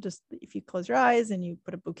we should just, if you close your eyes and you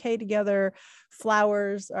put a bouquet together,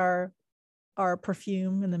 flowers are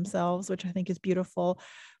perfume in themselves, which I think is beautiful.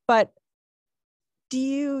 But do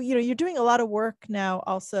you're doing a lot of work now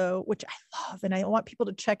also, which I love, and I want people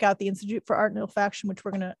to check out the Institute for Art and Olfaction, which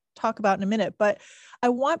we're going to talk about in a minute. But I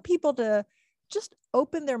want people to just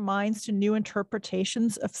open their minds to new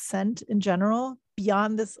interpretations of scent in general,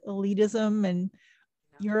 beyond this elitism and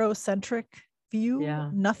Eurocentric view.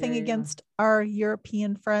 Nothing against our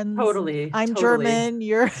European friends. Totally. I'm German.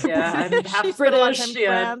 You're I'm half British.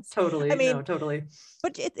 Yeah, totally. I mean, no, totally.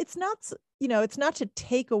 But it's not, it's not to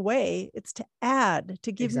take away, it's to add,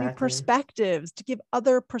 to give new perspectives, to give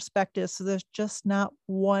other perspectives. So there's just not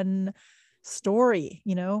one story,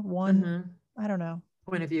 one, I don't know,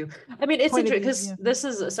 point of view. I mean, it's interesting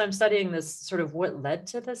because I'm studying this sort of what led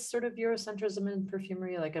to this sort of Eurocentrism in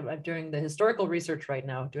perfumery. Like I'm doing the historical research right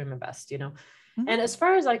now, doing my best, And as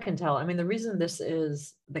far as I can tell, I mean, the reason this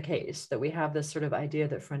is the case, that we have this sort of idea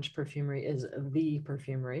that French perfumery is the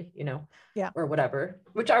perfumery, or whatever,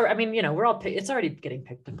 which are, I mean, we're all, it's already getting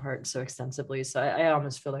picked apart so extensively. So I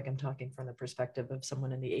almost feel like I'm talking from the perspective of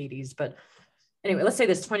someone in the 80s. But anyway, let's say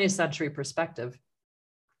this 20th century perspective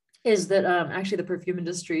is that actually the perfume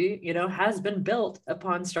industry, has been built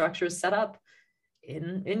upon structures set up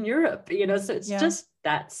in Europe, so it's just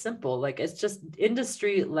that simple. Like it's just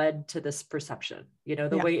industry led to this perception,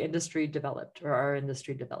 the way industry developed, or our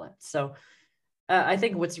industry developed. So I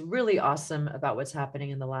think what's really awesome about what's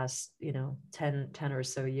happening in the last, 10 or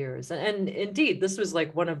so years, and indeed, this was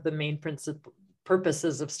like one of the main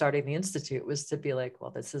purposes of starting the Institute, was to be like,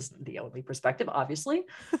 well, this isn't the only perspective, obviously.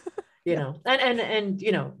 And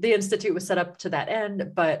the Institute was set up to that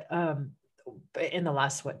end, but in the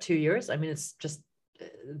last 2 years, I mean, it's just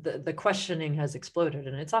the questioning has exploded,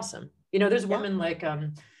 and it's awesome. There's women like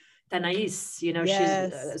Tanais, she's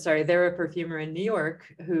they're a perfumer in New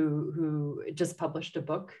York who just published a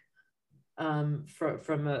book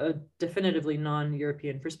from a definitively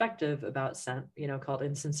non-European perspective about scent, called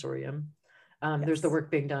In Sensorium. There's the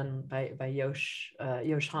work being done by Yosh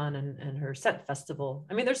Han and her Scent Festival.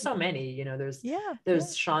 I mean, there's so many,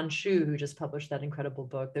 there's Sean Shu, who just published that incredible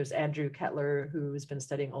book. There's Andrew Kettler, who's been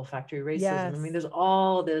studying olfactory racism. I mean, there's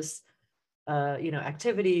all this,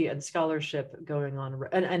 activity and scholarship going on.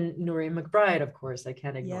 And Nuri McBride, of course, I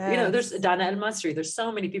can't ignore, there's Dana El Masri. There's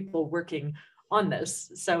so many people working on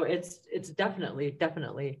this. So it's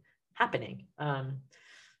definitely happening.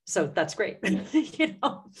 So that's great,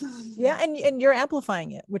 Yeah, and you're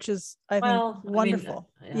amplifying it, which is I think wonderful.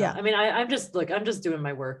 I mean, I'm just doing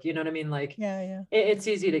my work. You know what I mean? Like, it's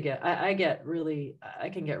easy to get. I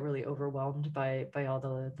can get really overwhelmed by all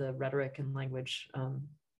the rhetoric and language.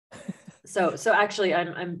 So actually,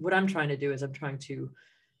 what I'm trying to do is I'm trying to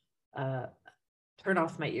turn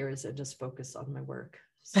off my ears and just focus on my work.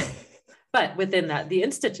 So. But within that, the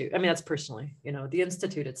Institute, I mean, that's personally, the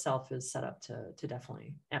Institute itself is set up to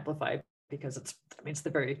definitely amplify, because it's the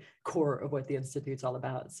very core of what the Institute's all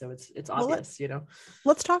about. So it's obvious,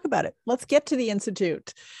 Let's talk about it. Let's get to the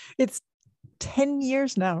Institute. It's 10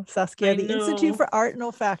 years now, Saskia, the Institute for Art and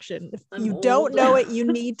Olfaction. If you don't know it, you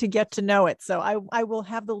need to get to know it. So I will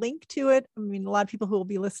have the link to it. I mean, a lot of people who will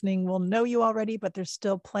be listening will know you already, but there's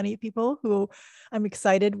still plenty of people who I'm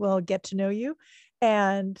excited will get to know you.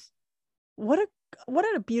 And what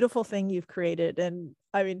a beautiful thing you've created. And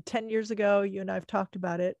I mean, 10 years ago, you and I've talked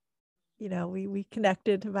about it, we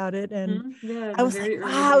connected about it, and I was like,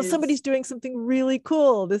 wow, somebody's doing something really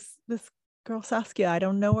cool. This girl, Saskia, I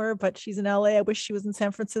don't know her, but she's in LA. I wish she was in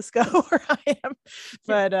San Francisco where I am,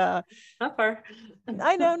 but not far.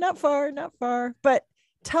 I know, not far, but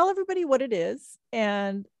tell everybody what it is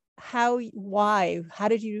and how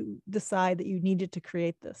did you decide that you needed to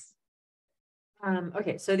create this?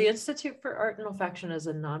 Okay, so the Institute for Art and Olfaction is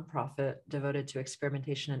a nonprofit devoted to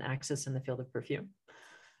experimentation and access in the field of perfume.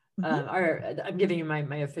 Mhm. I'm giving you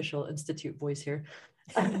my official institute voice here.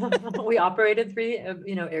 We operate in three,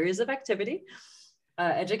 areas of activity: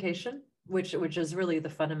 education, which is really the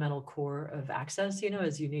fundamental core of access.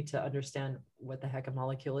 Is you need to understand what the heck a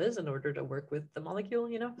molecule is in order to work with the molecule.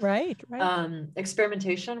 Right, right.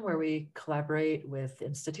 Experimentation, where we collaborate with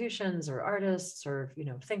institutions or artists or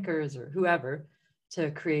thinkers or whoever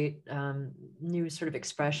to create new sort of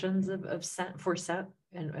expressions of scent for scent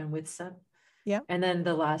and with scent. Yeah. And then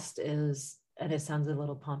the last is, and it sounds a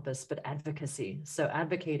little pompous, but advocacy. So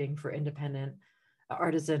advocating for independent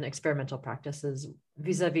artisan experimental practices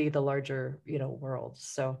vis-a-vis the larger, world.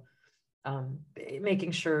 So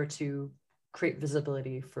making sure to create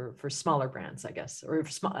visibility for smaller brands, I guess, or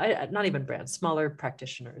small, not even brands, smaller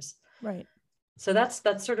practitioners. Right. So that's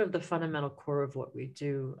sort of the fundamental core of what we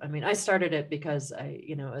do. I mean, I started it because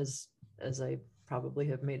as I probably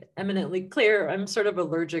have made eminently clear, I'm sort of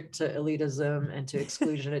allergic to elitism and to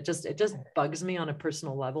exclusion. It just bugs me on a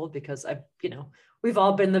personal level because we've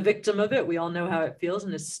all been the victim of it. We all know how it feels,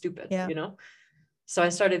 and it's stupid, Yeah. So I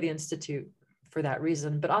started the Institute for that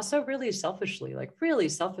reason, but also really selfishly,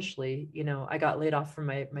 I got laid off from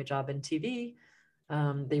my job in TV.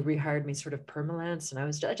 They rehired me sort of permalance, and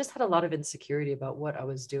I just had a lot of insecurity about what I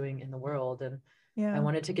was doing in the world. And Yeah. I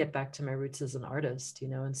wanted to get back to my roots as an artist,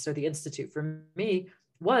 and so the Institute for me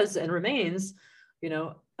was and remains,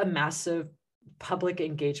 a massive public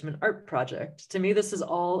engagement art project. To me, this is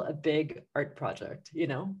all a big art project,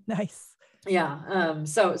 Nice. Yeah.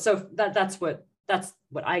 So that's what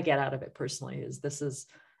I get out of it personally, is this is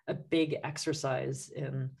a big exercise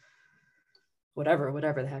in whatever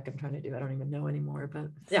the heck I'm trying to do. I don't even know anymore, but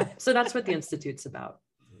yeah. So that's what the Institute's about.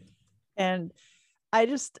 And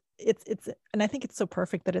it's and I think it's so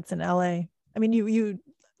perfect that it's in LA. I mean,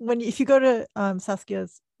 if you go to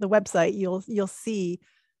Saskia's the website, you'll see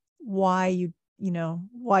why you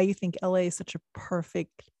think LA is such a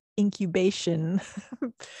perfect incubation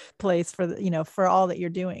place for all that you're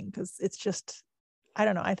doing, because it's just, I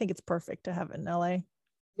don't know, I think it's perfect to have it in LA.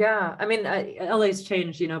 Yeah, I mean, LA's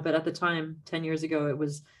changed, but at the time, 10 years ago, it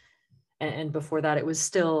was, and before that, it was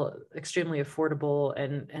still extremely affordable.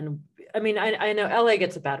 And I mean, I know LA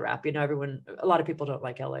gets a bad rap, a lot of people don't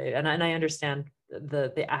like LA, and I understand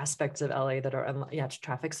the aspects of LA that are,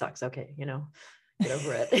 traffic sucks. Okay, get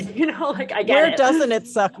over it. I get Where it. doesn't it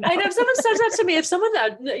suck now? I know, if someone says that to me, if someone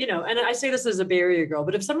that, and I say this as a Bay Area girl,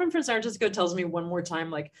 but if someone from San Francisco tells me one more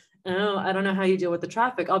time, like, oh, I don't know how you deal with the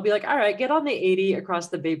traffic, I'll be like, all right, get on the 80 across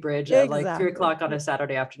the Bay Bridge at like 3:00 on a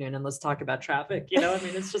Saturday afternoon, and let's talk about traffic. I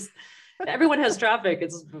mean, it's just, everyone has traffic,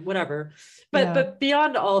 it's whatever. But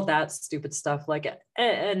beyond all of that stupid stuff, like,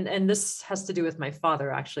 and this has to do with my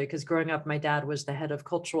father, actually, because growing up, my dad was the head of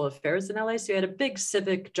cultural affairs in LA. So he had a big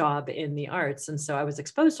civic job in the arts. And so I was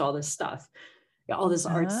exposed to all this stuff, all this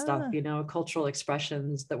art stuff, cultural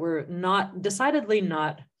expressions that were decidedly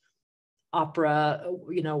not opera,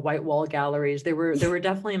 white wall galleries. They were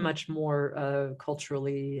definitely much more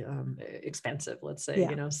culturally expensive, let's say,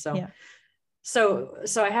 So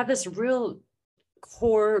I have this real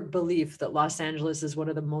core belief that Los Angeles is one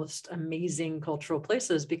of the most amazing cultural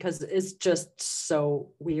places because it's just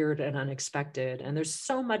so weird and unexpected. And there's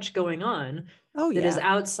so much going on that is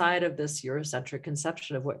outside of this Eurocentric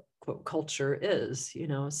conception of what quote culture is,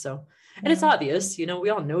 so, and it's obvious, we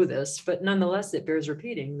all know this, but nonetheless, it bears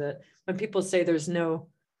repeating that when people say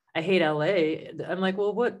I hate LA, I'm like,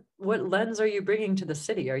 well, what lens are you bringing to the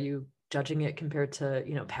city? Are you judging it compared to,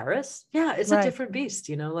 Paris? Yeah, it's a different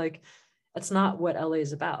beast, that's not what LA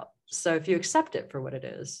is about. So if you accept it for what it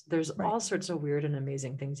is, there's all sorts of weird and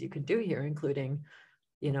amazing things you can do here, including,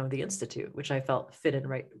 the Institute, which I felt fit in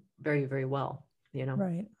very, very well,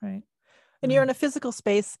 Right. And you're in a physical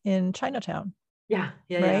space in Chinatown. Yeah.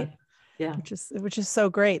 Which is so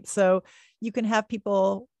great. So you can have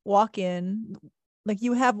people walk in, like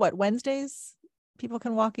you have Wednesdays? People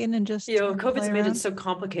can walk in and just COVID's made it so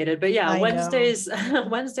complicated, but Wednesdays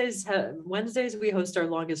we host our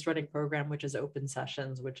longest running program, which is open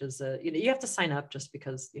sessions, which is you have to sign up just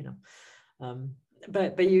because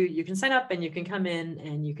but you can sign up and you can come in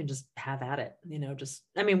and you can just have at it,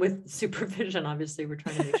 with supervision. Obviously, we're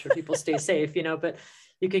trying to make sure people stay safe, but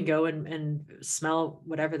you can go and smell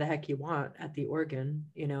whatever the heck you want at the organ,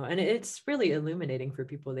 and it's really illuminating for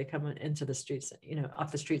people. They come into the streets,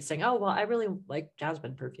 off the street saying, oh, well, I really like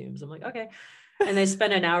jasmine perfumes. I'm like, okay. And they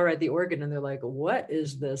spend an hour at the organ and they're like, what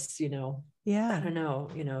is this, I Yeah. don't know,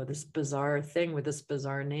 this bizarre thing with this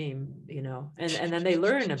bizarre name, and then they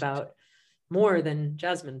learn about more than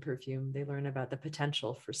jasmine perfume. They learn about the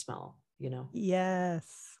potential for smell,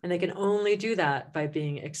 Yes. and they can only do that by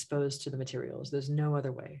being exposed to the materials. There's no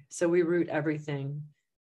other way. So we root everything,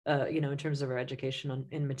 in terms of our education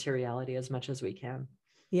in materiality as much as we can.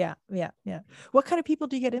 Yeah. Yeah. Yeah. What kind of people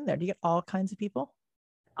do you get in there? Do you get all kinds of people?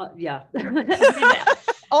 Yeah.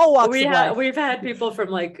 All walks of life. We've had people from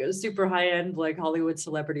like super high end, like Hollywood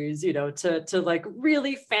celebrities, to like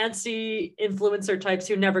really fancy influencer types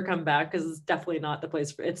who never come back because it's definitely not the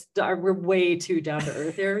place for we're way too down to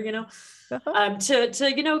earth here,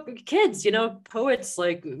 to kids, poets,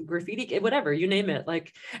 like graffiti, whatever, you name it.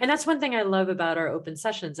 Like, and that's one thing I love about our open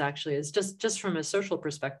sessions actually, is just from a social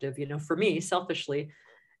perspective, for me, selfishly,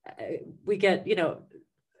 we get,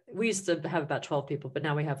 we used to have about 12 people, but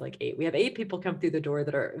now we have like 8. We have 8 people come through the door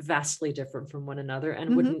that are vastly different from one another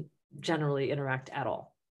and wouldn't generally interact at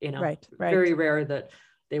all. Right. Very rare that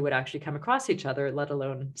they would actually come across each other, let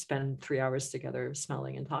alone spend 3 hours together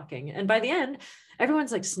smelling and talking. And by the end,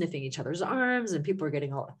 everyone's like sniffing each other's arms and people are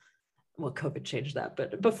getting all, well, COVID changed that,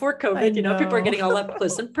 but before COVID, people are getting all up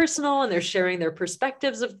close and personal and they're sharing their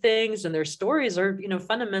perspectives of things and their stories are,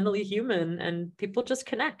 fundamentally human and people just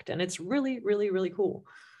connect. And it's really, really, really cool.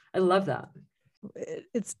 I love that.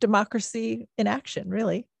 It's democracy in action,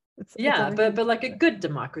 really. It's but like a good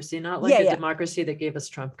democracy, not like a democracy that gave us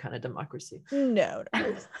Trump kind of democracy. No.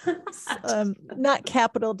 Not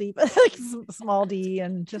capital D, but like small d,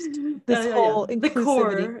 and just this whole inclusivity. The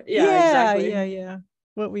core. Exactly. Yeah.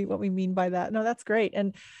 What we mean by that. No, that's great.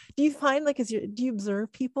 And do you find like do you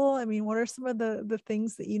observe people? I mean, what are some of the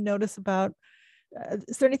things that you notice about?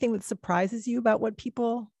 Is there anything that surprises you about what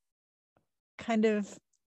people kind of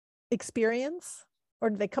experience, or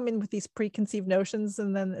do they come in with these preconceived notions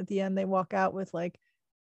and then at the end they walk out with like,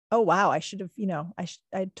 oh wow, I should have,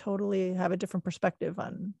 I totally have a different perspective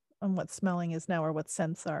on what smelling is now or what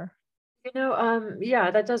scents are?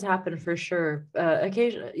 That does happen for sure.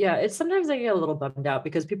 Occasionally, it's sometimes I get a little bummed out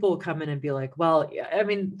because people will come in and be like, well, I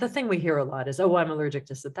mean, the thing we hear a lot is, oh, I'm allergic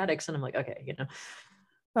to synthetics, and I'm like, okay,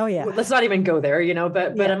 oh yeah, let's not even go there,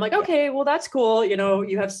 but I'm like, okay, well, that's cool.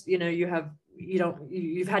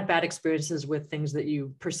 You've had bad experiences with things that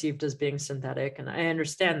you perceived as being synthetic. And I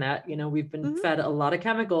understand that, we've been fed a lot of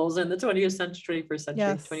chemicals in the 20th century, 21st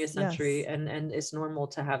century, 20th century. And it's normal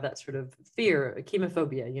to have that sort of fear,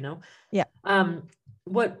 chemophobia, Yeah.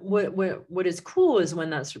 What is cool is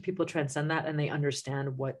when that's people transcend that and they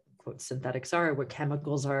understand what quote synthetics are, what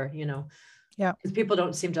chemicals are, Yeah, because people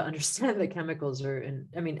don't seem to understand that chemicals are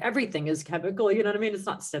everything is chemical, it's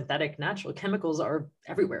not synthetic, natural chemicals are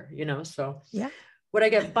everywhere, so yeah. What I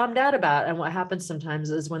get bummed out about and what happens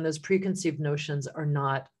sometimes is when those preconceived notions are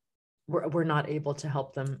not, we're not able to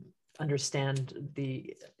help them understand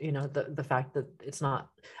the fact that it's not,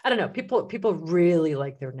 I don't know, people really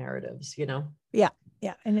like their narratives, Yeah.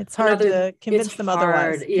 And it's hard to convince them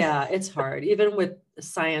otherwise. Yeah, it's hard, even with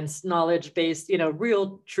science, knowledge-based,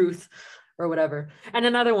 real truth or whatever. And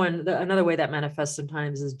another way that manifests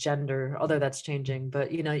sometimes is gender, although that's changing,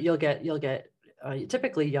 but you'll get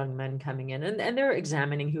typically young men coming in and they're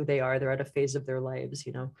examining who they are. They're at a phase of their lives,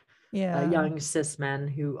 young cis men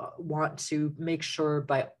who want to make sure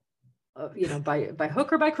by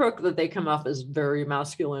hook or by crook that they come off as very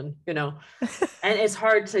masculine, and it's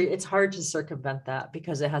hard to circumvent that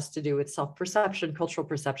because it has to do with self-perception, cultural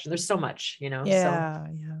perception. There's so much,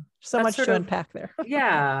 so much to unpack there.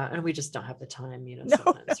 And we just don't have the time,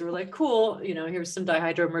 sometimes. So we're like, cool, here's some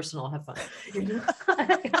dihydromercenol, have fun.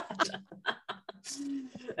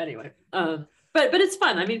 Anyway, but it's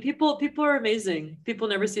fun. I mean, people are amazing. People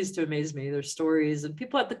never cease to amaze me. Their stories, and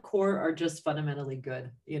people at the core are just fundamentally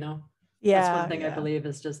good, That's one thing I believe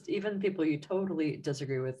is just even people you totally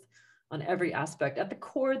disagree with on every aspect, at the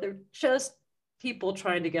core, they're just people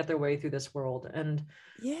trying to get their way through this world. And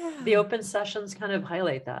the open sessions kind of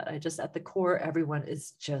highlight that. At the core, everyone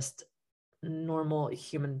is just normal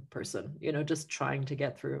human person, just trying to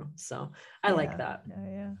get through. So I like that.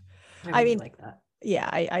 I really like that. Yeah,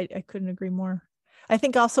 I couldn't agree more. I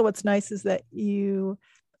think also what's nice is that the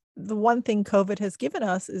one thing COVID has given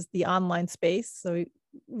us is the online space. So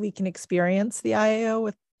we can experience the IAO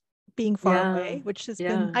with being far away, which has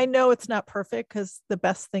been, I know it's not perfect because the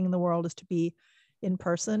best thing in the world is to be in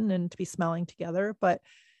person and to be smelling together, but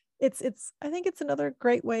I think it's another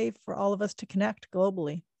great way for all of us to connect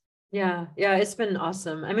globally. Yeah, it's been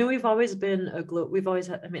awesome. I've always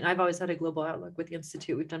had a global outlook with the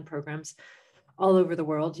Institute. We've done programs all over the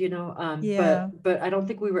world, Yeah. but I don't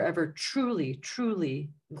think we were ever truly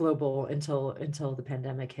global until the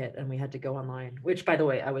pandemic hit and we had to go online, which by the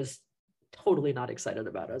way, I was totally not excited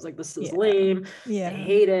about. I was like, this is Yeah. lame. I Yeah.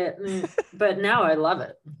 hate it. But now I love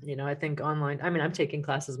it. I think online, I mean, I'm taking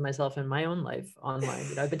classes myself in my own life online.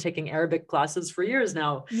 I've been taking Arabic classes for years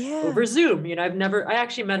now over Yeah. Zoom. I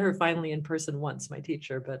actually met her finally in person once, my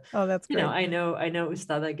teacher, but Oh, that's great. I know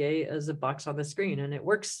Ustada Gay as a box on the screen and it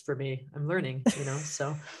works for me. I'm learning,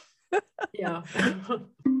 so yeah.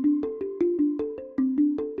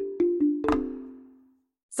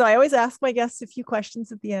 So I always ask my guests a few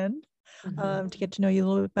questions at the end Mhm. to get to know you a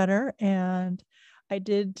little bit better. And I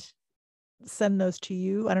did send those to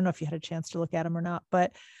you. I don't know if you had a chance to look at them or not,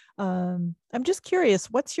 but I'm just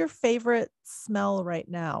curious, what's your favorite smell right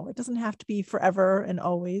now? It doesn't have to be forever and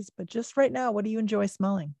always, but just right now, what do you enjoy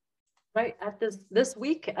smelling? Right at this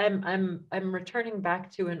week, I'm returning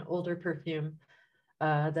back to an older perfume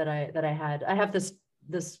that I had. I have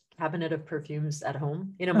this cabinet of perfumes at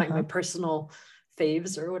home, my personal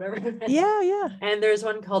faves or whatever. Yeah, yeah. And there's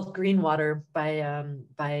one called Green Water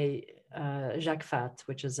by Jacques Fat,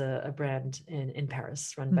 which is a brand in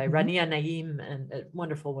Paris run by Rania Naïm, and a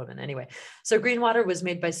wonderful woman. Anyway, so Green Water was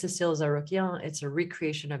made by Cécile Zarokian. It's a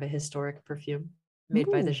recreation of a historic perfume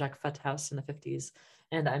made by the Jacques Fat house in the 50s.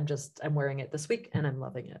 And I'm wearing it this week and I'm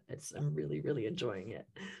loving it. I'm really, really enjoying it.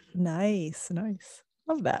 Nice.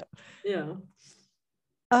 Love that. Yeah.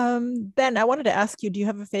 Ben, I wanted to ask you, do you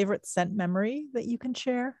have a favorite scent memory that you can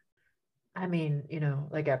share? I mean,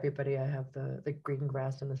 like everybody, I have the green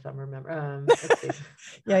grass in the summer.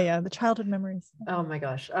 Yeah, the childhood memories. Oh my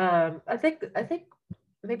gosh. I think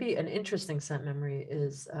maybe an interesting scent memory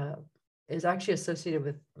is actually associated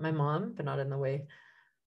with my mom, but not in the way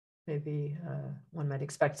maybe one might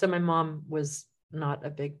expect. So my mom was not a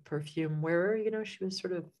big perfume wearer, she was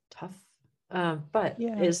sort of tough, but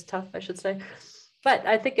is tough, I should say. But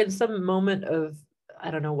I think in some moment of,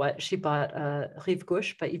 I don't know what, she bought Rive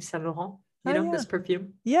Gauche by Yves Saint Laurent, this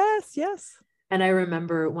perfume. Yes. And I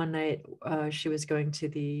remember one night she was going to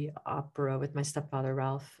the opera with my stepfather,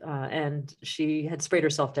 Ralph, and she had sprayed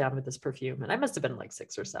herself down with this perfume. And I must have been like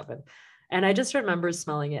 6 or 7. And I just remember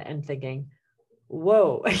smelling it and thinking,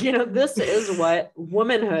 whoa, this is what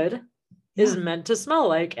womanhood is meant to smell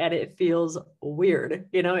like. And it feels weird.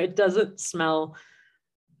 It doesn't smell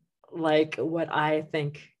like what I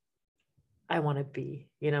think I want to be,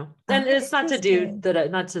 and it's not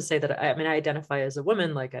to say that I identify as a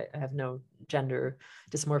woman, like I have no gender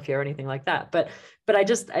dysmorphia or anything like that. But I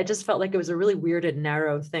just felt like it was a really weird and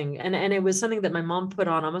narrow thing. And it was something that my mom put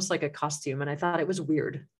on almost like a costume. And I thought it was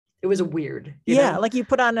weird. It was weird. You know? Like you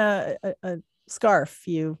put on a scarf.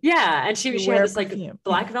 And she had this like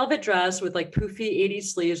black velvet dress with like poofy 80s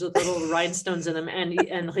sleeves with little rhinestones in them,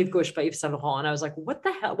 and Rive Gauche by Yves Saint Laurent. And I was like, what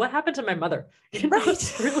the hell? What happened to my mother?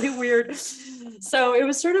 It's really weird. So it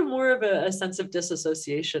was sort of more of a sense of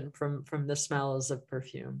disassociation from the smells of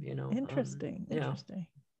perfume, Interesting. Yeah. Interesting.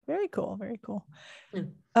 Very cool. Yeah.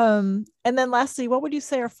 And then lastly, what would you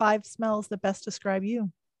say are 5 smells that best describe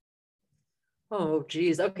you? Oh,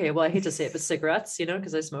 geez. Okay. Well, I hate to say it, but cigarettes,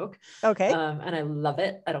 because I smoke. Okay. And I love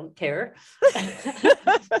it. I don't care.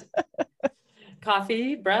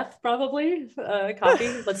 Coffee breath, probably.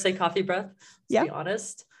 Coffee. Let's say coffee breath. Let's be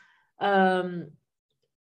honest.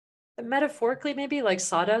 Metaphorically, maybe like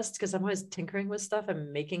sawdust, because I'm always tinkering with stuff.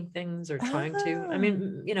 I'm making things or trying to. I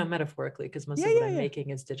mean, metaphorically, because most of what I'm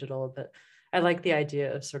making is digital, but I like the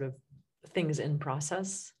idea of sort of things in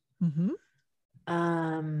process.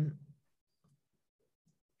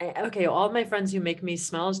 Okay, all my friends who make me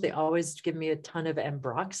smells, they always give me a ton of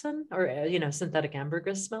ambroxan or synthetic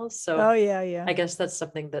ambergris smells. So I guess that's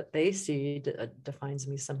something that they see defines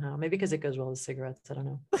me somehow. Maybe because it goes well with cigarettes. I don't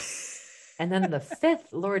know. And then the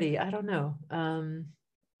 5th, Lordy, I don't know.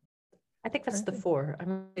 I think that's the 4. I'm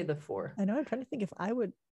gonna say the 4. I know. I'm trying to think if I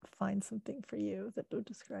would find something for you that would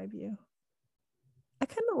describe you. I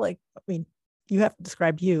kind of like. I mean, you have to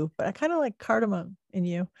describe you, but I kind of like cardamom in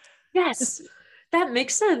you. Yes. That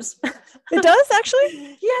makes sense. It does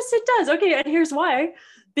actually? Yes, it does. Okay, and here's why.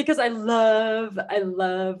 Because I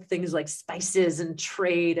love things like spices and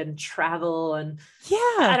trade and travel and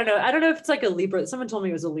I don't know if it's like a Libra. Someone told me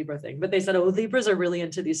it was a Libra thing, but they said, Libras are really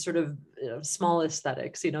into these sort of small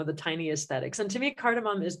aesthetics, the tiny aesthetics. And to me,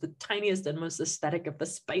 cardamom is the tiniest and most aesthetic of the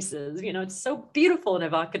spices. It's so beautiful and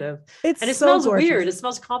evocative. And it smells weird. It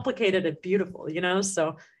smells complicated and beautiful,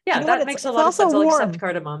 So that makes a lot of sense. I'll accept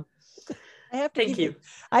cardamom. I have to Thank you.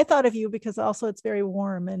 I thought of you because also it's very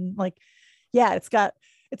warm and like, it's got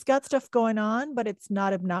It's got stuff going on, but it's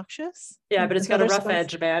not obnoxious. Yeah, Like but it's there's got a other rough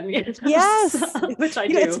spice- edge, man. Yes. Which I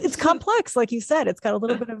You know, do. it's complex, like you said. It's got a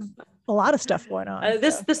little bit of a lot of stuff going on.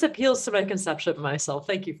 so. This appeals to my conception of myself.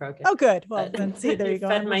 Thank you, Froke. Oh, good. Well, then see, there you go.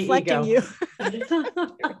 fed I'm my reflecting ego. you.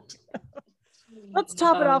 Let's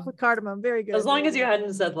top it off with cardamom. Very good. As long very as you good.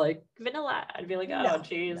 hadn't said like vanilla, I'd be like, oh, No,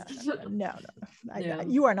 jeez. No. Yeah.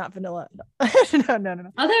 You are not vanilla.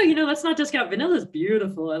 No. Although, let's not discount vanilla's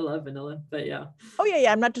beautiful. I love vanilla, but yeah. Oh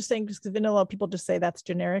yeah. I'm not just saying just because vanilla, people just say that's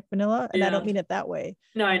generic vanilla, and I don't Yeah. mean it that way.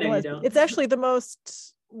 No, I know Vanilla you is- don't. It's actually the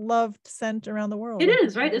most loved scent around the world. It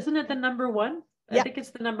is, right? Isn't it the number one? Yeah. I think it's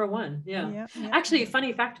the number one. Yeah. Yeah. Actually,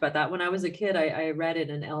 funny fact about that. When I was a kid, I read in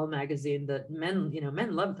an Elle magazine that men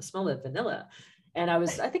love the smell of vanilla. And I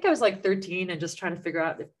think I was like 13 and just trying to figure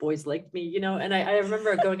out if boys liked me, and I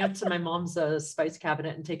remember going up to my mom's spice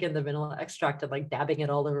cabinet and taking the vanilla extract and like dabbing it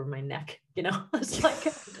all over my neck, it's like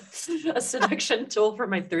a seduction tool for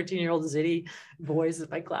my 13-year-old zitty boys in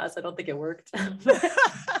my class. I don't think it worked.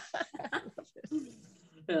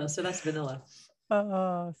 Yeah, so that's vanilla.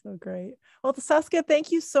 Oh, so great. Well, Saskia,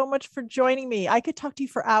 thank you so much for joining me. I could talk to you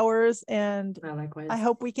for hours, and Likewise. I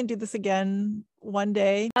hope we can do this again one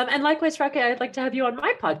day. And likewise, Rocky, I'd like to have you on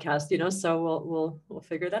my podcast, so we'll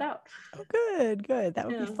figure that out. Oh, good. That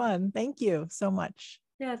would be fun. Thank you so much.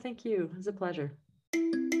 Yeah, thank you. It was a pleasure.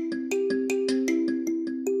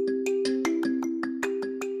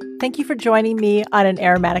 Thank you for joining me on An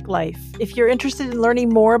Aromatic Life. If you're interested in learning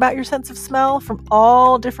more about your sense of smell from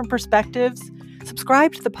all different perspectives,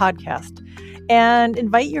 subscribe to the podcast and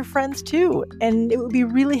invite your friends too. And it would be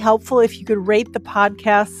really helpful if you could rate the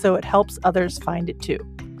podcast so it helps others find it too.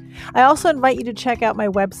 I also invite you to check out my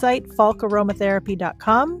website,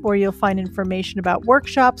 falkaromatherapy.com, where you'll find information about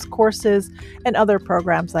workshops, courses, and other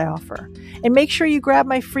programs I offer. And make sure you grab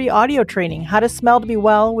my free audio training, How to Smell to Be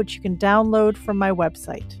Well, which you can download from my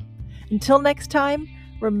website. Until next time,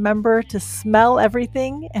 remember to smell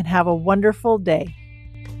everything and have a wonderful day.